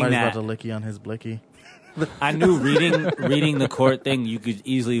knew reading Somebody's that. about to licky on his blicky. I knew reading the court thing. You could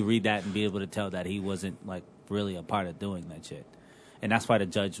easily read that and be able to tell that he wasn't like really a part of doing that shit, and that's why the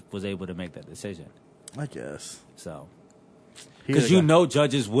judge was able to make that decision. I guess. So. He Because would've you got- know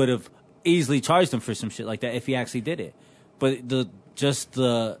judges would have easily charged him for some shit like that if he actually did it. But the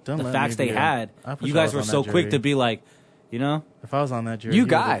Don't let facts me they be had, I wish you I guys was were on so that quick jury. to be like, you know? If I was on that jury, You he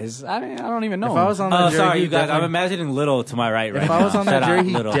would've- guys, I mean, I don't even know. If I was on that Oh, jury, sorry, he you guys. I'm definitely- imagining Little to my right If now. I was on that Shout jury, out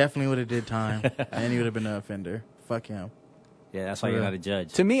he Little. definitely would have did time, and he would have been an offender. Fuck him. Yeah, that's why you're not a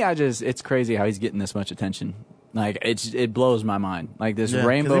judge. To me, it's crazy how he's getting this much attention. Like, it blows my mind. Like, this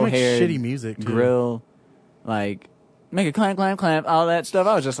rainbow hair, shitty music too. grill, like, make a clamp, clamp, clamp, all that stuff.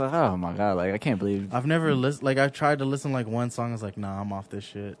 I was just like, oh my God, like, I can't believe. I've never listened, like, I've tried to listen like one song. I was like, nah, I'm off this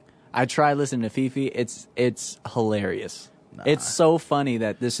shit. I tried listening to Fifi. It's hilarious. Nah. It's so funny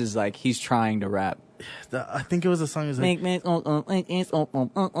that this is like, he's trying to rap. I think it was a song. It was like,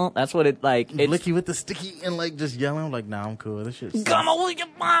 that's what it like. It's Blicky with the sticky and like just yelling. Like, nah, I'm cool. This shit. come on,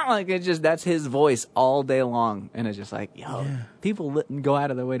 like it's just that's his voice all day long, and it's just like, yo, people go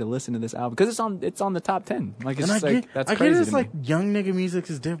out of their way to listen to this album because it's on the top 10. Like, it's And like that's I crazy. get it's to like me. young nigga music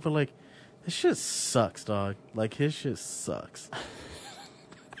is different, but like this shit sucks, dog. Like his shit sucks.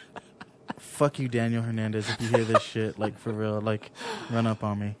 Fuck you, Daniel Hernandez. If you hear this shit, like for real, like run up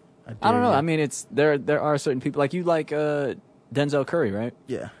on me. I don't know. You. I mean, it's there are certain people like you like Denzel Curry, right?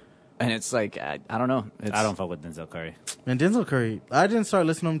 Yeah. And it's like I don't know. I don't fuck with Denzel Curry. And Denzel Curry, I didn't start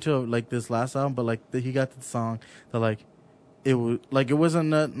listening to him till like this last album, but like he got the song that like it wasn't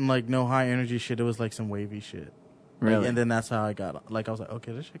nothing like no high energy shit. It was like some wavy shit. Really? Like, and then that's how I got like I was like,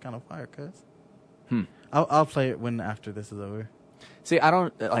 okay, this shit kind of fire, cuz. I'll play it when after this is over. See, I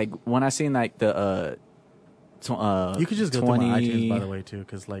don't like when I seen like the You could just go 20, through my iTunes by the way too,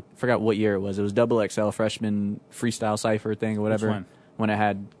 because like forgot what year it was. It was Double XL freshman freestyle cipher thing or whatever. Which one? When it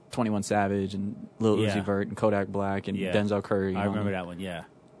had 21 Savage and Lil Uzi Vert and Kodak Black and Denzel Curry. I remember that one. Yeah.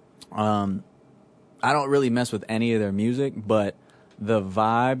 I don't really mess with any of their music, but the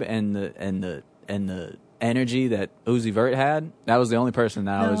vibe and the energy that Uzi Vert had, that was the only person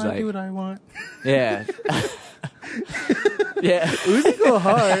that I was like, do what I want. yeah. Yeah, Uzi go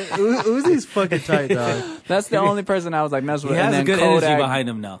hard. Uzi's fucking tight, dog. that's the only person I was like messing He with. has and a then good Kodak, energy behind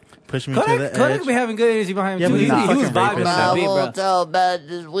him now. Push me to the Kodak edge. be having good energy behind him Yeah, too. but He, he's he was fucking vibing to that beat, bro. tell about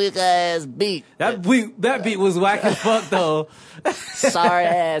this weak ass beat. That beat was whack as fuck though. Sorry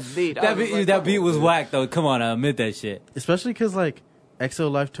ass beat. That beat was whack though. Come on, I admit that shit. Especially because like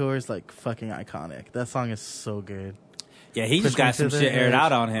EXO Life Tour is like fucking iconic. That song is so good. Yeah, he just Push me got some to the shit aired edge.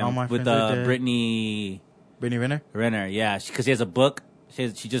 out on All him my with friends are dead. Brittany Renner? Renner. Yeah, because she has a book. She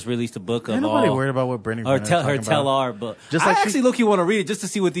just released a book of Ain't nobody all. worried about what Brittany Or Renner's tell her talking tell about. our book. Just I like actually look, you want to read it just to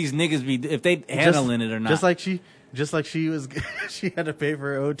see what these niggas be if they handling it or not. Just like she was, she had to pay for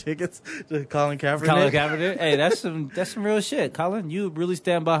her own tickets to Colin Kaepernick. Colin Kaepernick. Hey, that's some real shit, Colin. You really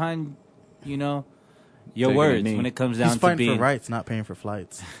stand behind, your Taking words a knee. when it comes down He's to fighting being for rights, not paying for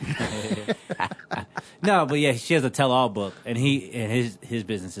flights. No, but yeah, she has a tell all book, and his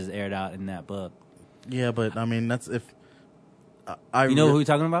business is aired out in that book. Yeah, but I mean that's if I You know who we're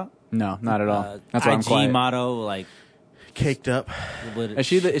talking about? No, not at all. That's why I'm IG quiet. motto, like caked up. Is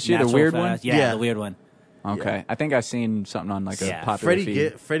she the natural weird fast. one? Yeah, Yeah. the weird one. Okay, Yeah. I think I seen something on like a Yeah. popular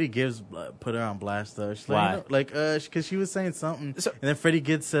feed. Freddie Gibbs put her on blast though. She's Why? Because she was saying something, So- and then Freddie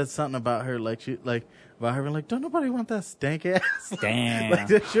Gibbs said something about her, about her, like, don't nobody want that stank ass. Damn. Like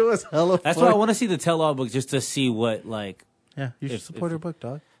that shit was hella. That's funny. why I want to see the tell all book just to see what like. Yeah, you should if- support if- her book,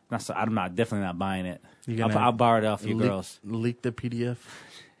 dog. I'm not definitely not buying it. You gonna I'll borrow it off you girls. Leak the PDF.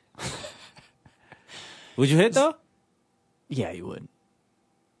 Would you hit though? Yeah, you would.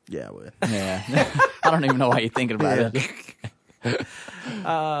 Yeah, I would. Yeah, I don't even know why you're thinking about Yeah. it.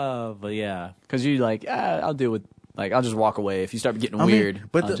 But yeah. Because you like, I'll deal with I'll just walk away. If you start getting weird,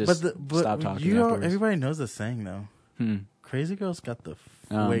 but I'll just stop talking. Afterwards. everybody knows the saying though. Crazy girls got the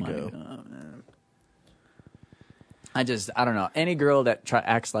Oh my fuego. God, man. I don't know. Any girl that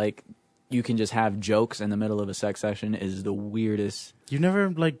acts like you can just have jokes in the middle of a sex session is the weirdest. You never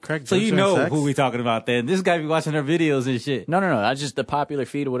like cracked. So jokes you during know sex? who we talking about then. This guy be watching her videos and shit. No. That's just the popular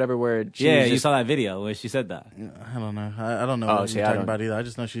feed or whatever where she Yeah, was you just, saw that video where she said that. I don't know. I don't know Oh, what see, you're I talking don't- about either. I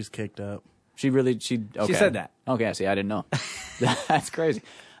just know she's caked up. she okay. said that. Okay, see, I didn't know. That's crazy.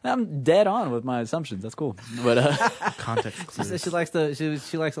 I'm dead on with my assumptions. That's cool. But Context She clues. said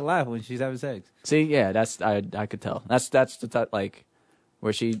she likes to laugh when she's having sex. see, yeah, that's I could tell. That's the type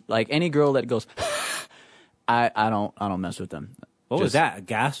where she any girl that goes, I don't mess with them. What was that? A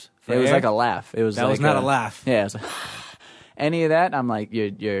gasp? for It was air? like a laugh. It was That was like not a laugh. Yeah, it was like, any of that, I'm like,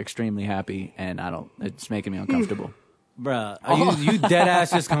 you're extremely happy, and it's making me uncomfortable. Bruh, are you dead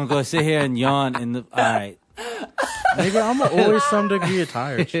ass just gonna go sit here and yawn in the? All right, Nigga, I'm always some degree of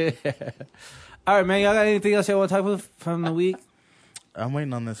tired. all right, man. Y'all got anything else y'all want to talk about from the week? I'm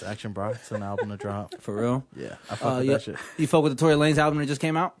waiting on this Action Bronson album to drop. For real? Yeah, I fuck with Yeah. that shit. You fuck with the Tory Lanez album that just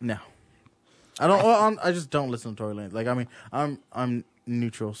came out? No, I don't. Well, I just don't listen to Tory Lanez. Like, I mean, I'm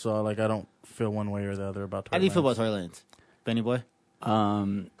neutral, so like I don't feel one way or the other about Tory. How do you feel Lanez. about Tory Lanez, Benny boy?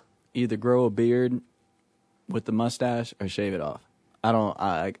 Either grow a beard with the mustache or shave it off. I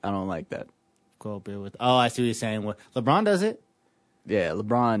don't like that. Go beer with. Oh, I see what you're saying. What LeBron does it, Yeah,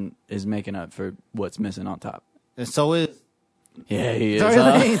 LeBron is making up for what's missing on top. and so is. Yeah, he is. Tory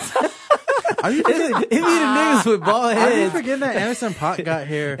Lanez. Are you forgetting, It be the niggas with bald are you heads. forgetting that Anderson Paak got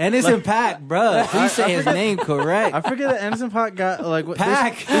here? Anderson Paak, bro. Please say his name correct. I forget that Anderson Paak got like what?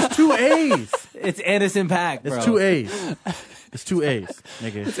 Paak. There's 2 A's. It's Anderson Paak, bro. It's 2 A's. It's 2 A's,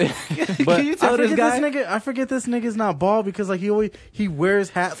 nigga. But Can you tell this guy? I forget this nigga's not bald because like he wears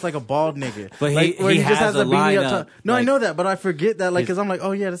hats like a bald nigga. But like, he where has a beanie lineup, up top. No, I like- know that, but I forget that like because I'm like,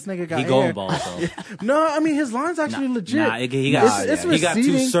 oh yeah, this nigga got He hair. going bald, though. No, I mean his line's actually legit. Nah, he got It's he got 2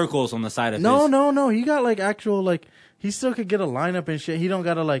 receiving. circles on the side of No, his. no. He got like actual like he still could get a lineup and shit. He don't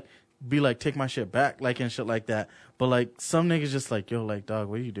gotta like be like take my shit back like and shit like that. But like some niggas just like yo like dog,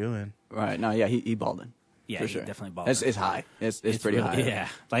 what are you doing? Right. No, yeah, he balding. Yeah, for he's sure. definitely bald. It's high. It's pretty really- high. Yeah,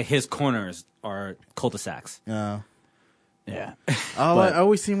 like his corners are cul-de-sacs. No. Yeah. I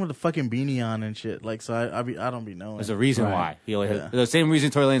always see him with the fucking beanie on and shit. Like so I don't be knowing. There's a reason Right. why he always Yeah. has, the same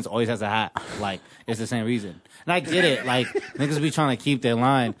reason Tory Lanez always has a hat. Like it's the same reason, and I get it. Like niggas be trying to keep their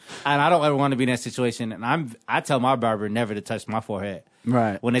line, and I don't ever want to be in that situation. And I tell my barber never to touch my forehead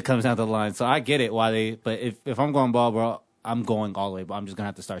Right. when it comes down to the line. So I get it why they. But if I'm going bald, bro, I'm going all the way. But I'm just gonna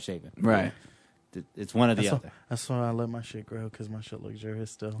have to start shaving. Right. It's one or the other. That's why I let my shit grow because my shit luxurious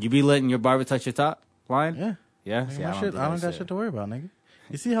still. You be letting your barber touch your top line? Yeah. Yeah. Nigga, See, my shit, I don't that got shit to worry about, nigga.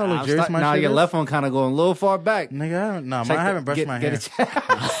 You see how I'm luxurious my now shit your is? left one kind of going a little far back. Nigga, I don't, nah, Check I haven't brushed get- my get hair. a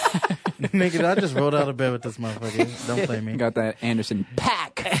Nigga, I just rolled out of bed with this motherfucker. Don't play me. Got that Anderson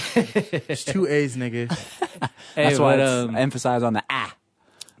pack. It's 2 A's, nigga. That's why but, it's emphasize on the ah.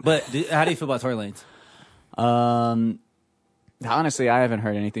 but how do you feel about Tory Lanez? Honestly, I haven't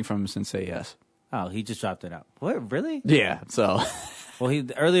heard anything from him since Say Yes. Oh, he just dropped it out. What, really? Yeah. So Well, he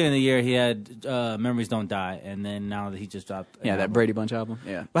earlier in the year he had Memories Don't Die, and then now that he just dropped. an yeah, that album. Brady Bunch album.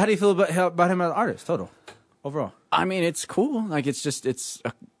 Yeah. But how do you feel about him as an artist, total, overall? I mean, it's cool. Like it's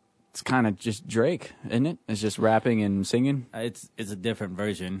kind of just Drake, isn't it? It's just rapping and singing. It's a different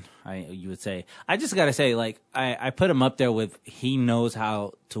version, you would say. I just gotta say, like I put him up there with he knows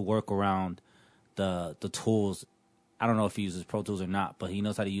how to work around the tools. I don't know if he uses Pro Tools or not, but he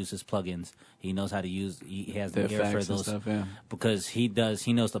knows how to use his plugins. He knows how to use. He has the The ear for effects and those stuff, yeah. because he does.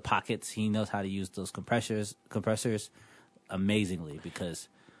 He knows the pockets. He knows how to use those compressors amazingly because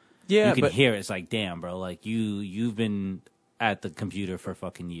Yeah, you can but hear it. It's like, damn, bro, like you've been at the computer for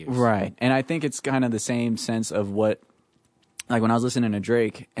fucking years, right. And I think it's kind of the same sense of what, like when I was listening to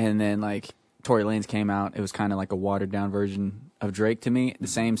Drake, and then like Tory Lanez came out, it was kind of like a watered down version of Drake to me. The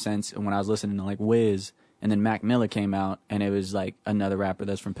same sense when I was listening to like Wiz. And then Mac Miller came out, and it was like another rapper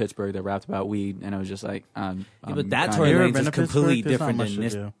that's from Pittsburgh that rapped about weed, and it was just like, Yeah, but that kinda- Tory You ever Lanez been is to completely Pittsburgh? There's not different much than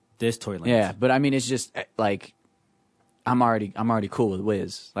to do. this Tory Lanez. Yeah, but I mean, it's just like I'm already cool with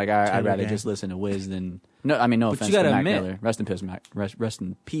Wiz. Like I'd Taylor rather gang. just listen to Wiz than no. I mean, no But offense you gotta to Mac admit- Miller. Rest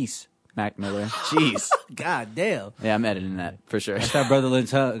in peace, Mac Miller. Jeez. God damn. Yeah, I'm editing that for sure. That brother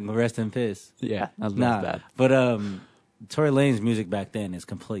Lynch rest in peace. Yeah, that was Nah, bad. but Tory Lanez music back then is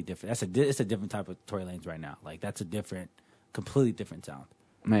completely different. It's a different type of Tory Lanez right now. Like that's a completely different sound.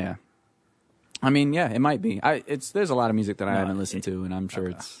 Yeah. I mean, yeah, it might be. There's a lot of music that I haven't listened to, and I'm sure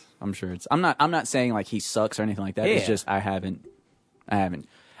it's. I'm not saying like he sucks or anything like that. It's Yeah. just I haven't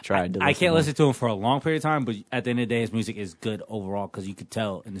tried to. I can't to listen to him for a long period of time, but at the end of the day, his music is good overall because you could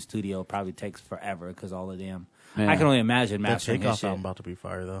tell in the studio it probably takes forever because all of them. Yeah. I can only imagine That mastering his Takeoff shit. album about to be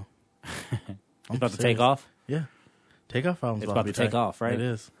fire though. It's about to take off. Yeah. Takeoff album's It's about to take tight. off, right? It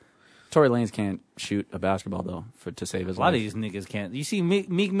is. Tory Lanez can't shoot a basketball though to save his A lot life. of these niggas can't. You see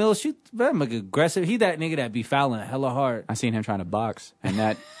Meek Mill shoot very much aggressive. He that nigga that be fouling hella hard. I seen him trying to box, and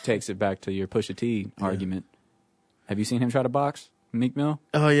that takes it back to your Pusha T argument. Have you seen him try to box, Meek Mill?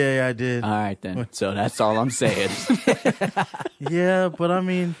 Oh yeah, I did. All right then. So that's all I'm saying. Yeah, but I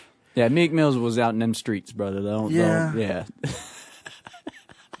mean, Yeah, Meek Mills was out in them streets, brother. Yeah. Yeah.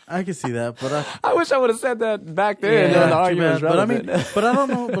 I can see that, but I wish I would have said that back then. yeah, The too argument was bad. But I mean, relevant. but I don't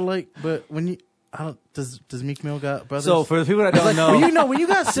know. But when you, does Meek Mill got brothers? So for the people that don't know, when you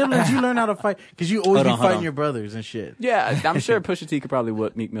got siblings, you learn how to fight because you always Hold be on, hold fighting on. your brothers and shit. yeah, I'm sure Pusha T could probably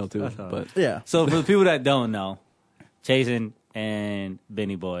whip Meek Mill too. But Yeah. So for the people that don't know, Chasen and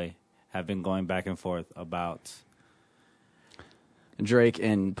Benny Boy have been going back and forth about Drake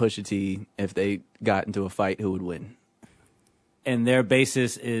and Pusha T, if they got into a fight, who would win? and their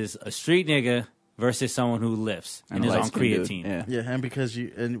basis is a street nigga versus someone who lifts and a is on light-skinned dude. creatine. Yeah. Yeah, and because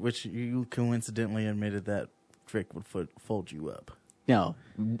which you coincidentally admitted that Drake would fold you up. No,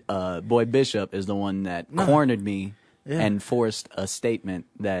 Boy Bishop is the one that cornered me Yeah. and forced a statement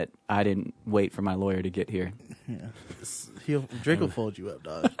that I didn't wait for my lawyer to get here. Yeah, Drake will fold you up,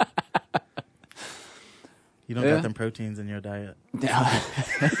 dog. You don't got them proteins in your diet.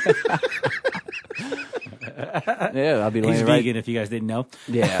 Yeah, I'll be He's laying right. vegan. If you guys didn't know.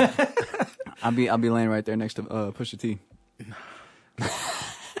 Yeah, I'll be laying right there next to Pusha T.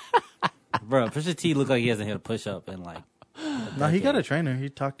 Bro, Pusha T look like he hasn't hit a push up in like. No, he got a trainer. He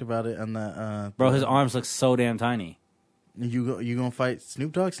talked about it on that. Bro, his arms look so damn tiny. You gonna fight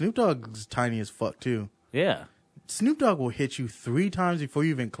Snoop Dogg? Snoop Dogg's tiny as fuck too. Yeah. Snoop Dogg will hit you 3 times before you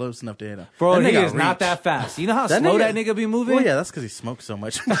even close enough to hit him. Bro, That nigga is reach. not that fast. You know how That slow nigga- that nigga be moving? Well, yeah, that's because he smokes so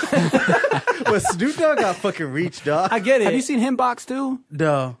much. But Snoop Dogg got fucking reach, dog. I get it. Have you seen him box too?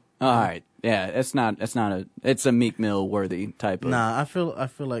 No, All right, yeah, it's a Meek Mill worthy type of. nah. I feel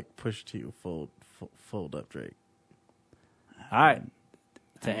like Pusha T will fold up Drake. All right.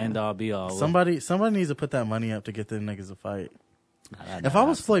 To end all be all. Somebody needs to put that money up to get them niggas a fight. If I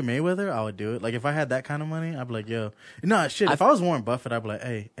was Floyd Mayweather, I would do it. Like, if I had that kind of money, I'd be like, yo. No, shit. If I was Warren Buffett, I'd be like,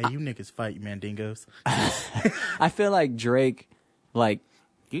 hey, you niggas fight, you mandingos. I feel like Drake, like,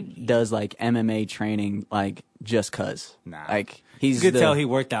 does like MMA training, like just cause. Nah. Like You he's could tell he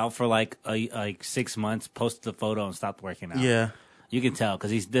worked out for like 6 months, posted the photo, and stopped working out. Yeah. You can tell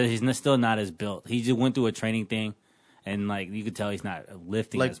because he's still not as built. He just went through a training thing, and like you could tell he's not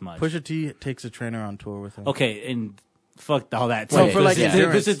lifting Like, as much. Pusha T takes a trainer on tour with him. Okay, and fuck all that. No, too, for like 'cause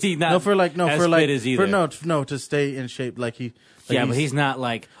endurance. Pusha T not no, for like as for like fit as either. no to stay in shape. Like he. Like yeah, but he's not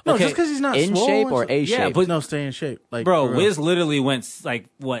like no, okay, just because he's not in swole shape and or shit. a Yeah, shape. but- No, stay in shape. Like, bro. for real. Wiz literally went like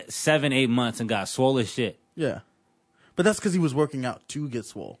what 7-8 months and got swole as shit. Yeah, but that's because he was working out to get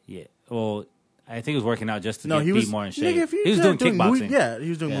swole. Yeah, well, I think he was working out just to No, get he was more in shape. Nigga, if he was doing Muay, kickboxing. yeah, he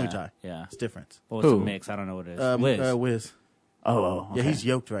was doing Yeah, Muay Thai. yeah. It's different. Well, it's Who? a mix. I don't know what it is. Wiz. Wiz. oh, okay. Yeah, he's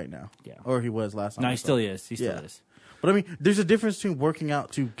yoked right now. Yeah. Or he was last time. No, I he saw still him. is. He still Yeah. is. But I mean, there's a difference between working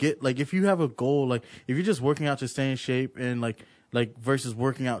out to get, like, if you have a goal, like, if you're just working out to stay in shape and like versus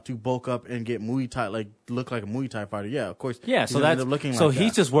working out to bulk up and get Muay Thai, like, look like a Muay Thai fighter. Yeah, of course. Yeah, he's so gonna that's end up looking so like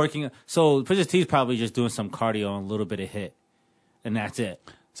he's that. just working. So Pusha T's probably just doing some cardio and a little bit of hit, and that's it.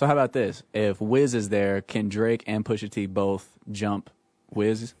 So how about this? If Wiz is there, can Drake and Pusha T both jump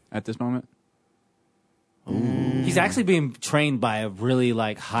Wiz at this moment? He's actually being trained by a really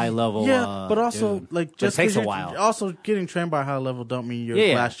like high level. Yeah, but also dude. like But just it takes 'cause a you're- while. Also, getting trained by a high level don't mean your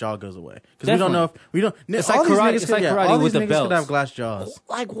Yeah. glass jaw goes away because we don't Definitely. know if we don't. It's all like these karate- niggas it's could- like yeah, karate all with these the niggas belts. could have glass jaws.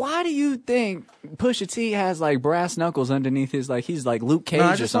 Like, why do you think Pusha T has like brass knuckles underneath his like he's like Luke Cage No,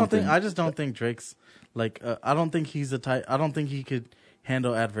 I or just don't something? think. I just don't think Drake's like. I don't think he's the type. I don't think he could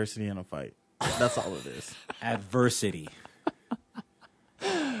handle adversity in a fight. That's all it is. Adversity.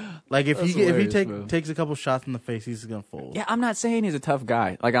 Like if That's he hilarious, bro. takes a couple shots in the face, he's gonna fold. Yeah, I'm not saying he's a tough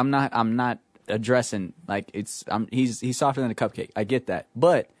guy. Like I'm not addressing like he's softer than a cupcake. I get that.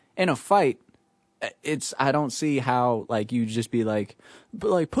 But in a fight, I don't see how like you just be like, but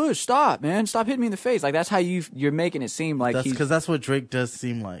like Push, stop, man, stop hitting me in the face. Like that's how you're making it seem like That's he's because that's what Drake does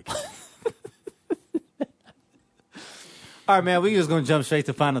seem like. All right, man. We just gonna jump straight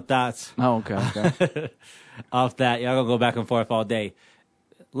to final thoughts. Oh, okay. Off that, y'all gonna go back and forth all day.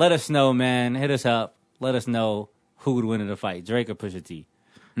 Let us know, man. Hit us up. Let us know who would win in a fight, Drake or Pusha T.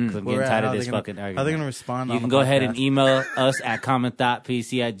 'Cause I'm Where getting at? tired How of they this gonna- fucking argument. How they gonna respond? You on can the go ahead and podcast? email us at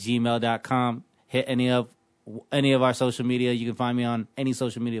commonthoughtpc@gmail.com. Hit any of our social media. You can find me on any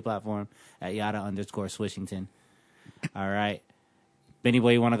social media platform at yada_Swishington. All right. Benny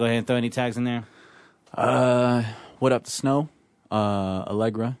Boy, you want to go ahead and throw any tags in there? What up, the snow?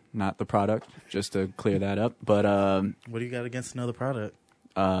 Allegra, not the product, just to clear that up. But What do you got against another product?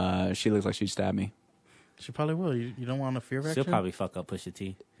 she looks like she'd stab me. She probably will. You don't want a fear She'll reaction? probably fuck up Pusha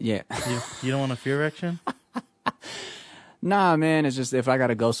T. Yeah. You don't want a fear reaction? Nah, man, it's just if I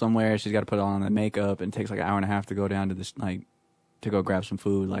gotta go somewhere, she's gotta put on the makeup and it takes like an hour and a half to go down to this like to go grab some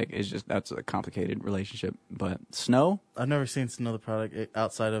food. Like it's just that's a complicated relationship. But snow, I've never seen another product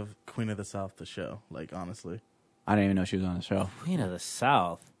outside of Queen of the South, the show. Like, honestly. I didn't even know she was on the show. Queen of the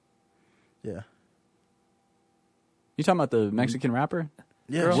South. Yeah. You talking about the Mexican rapper?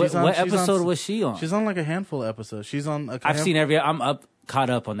 Yeah. What, she's on- what she's episode on, was she on? She's on like a handful of episodes. She's on. I've seen every. I'm caught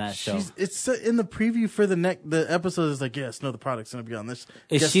up on that show. It's in the preview for the episode is like, yes, no, the product's gonna be on this.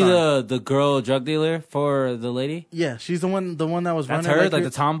 Is guest she star. the girl drug dealer for the lady? Yeah, she's the one that was That's running. her, like the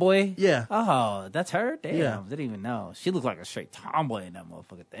tomboy. Yeah. Oh, that's her. Damn, Yeah. didn't even know. She looked like a straight tomboy in that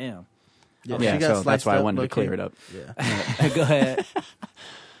motherfucker. Damn. Yeah, Yeah, she got so that's sliced why I up, wanted to low-key. clear it up. Yeah. Go ahead.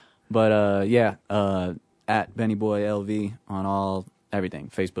 But at Benny Boy LV on everything: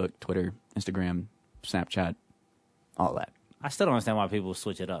 Facebook, Twitter, Instagram, Snapchat, all that. I still don't understand why people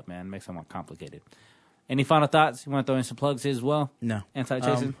switch it up, man. It makes it more complicated. Any final thoughts? You want to throw in some plugs here as well? No.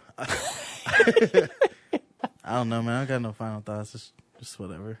 Anti-Jason? I don't know, man. I got no final thoughts. Just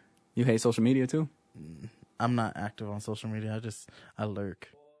whatever. You hate social media too? I'm not active on social media. I lurk.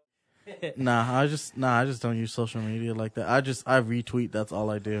 I just don't use social media like that. I retweet. That's all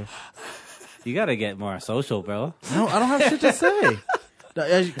I do. You gotta get more social, bro. No, I don't have shit to say.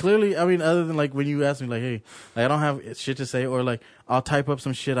 Clearly, I mean, other than like when you ask me, like, hey, like, I don't have shit to say, or like I'll type up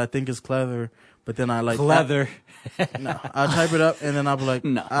some shit I think is clever, but then I like Clever. No, I'll type it up and then I'll be like,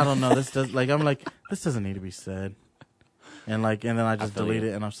 No. I don't know. This doesn't need to be said, and then I just delete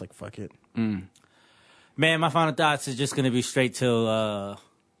it and I'm just like, fuck it. Mm. Man, my final thoughts is just gonna be straight to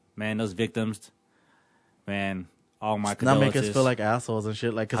man, those victims. Man, all my Not condolences. make us feel like assholes and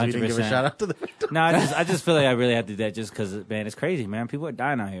shit, like because we didn't give a 100%. shout out to the victims. No, I just feel like I really have to do that just because, man, it's crazy, man. People are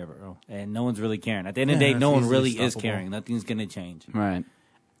dying out here, bro, and no one's really caring. At the end of the day, it's no one easily really is stoppable. caring. Nothing's gonna change. Right.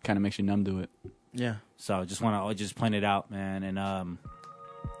 Kind of makes you numb to it. Yeah. So just want to just point it out, man. And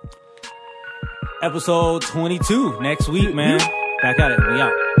episode 22 next week, man. Back at it. We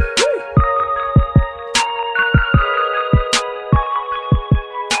out.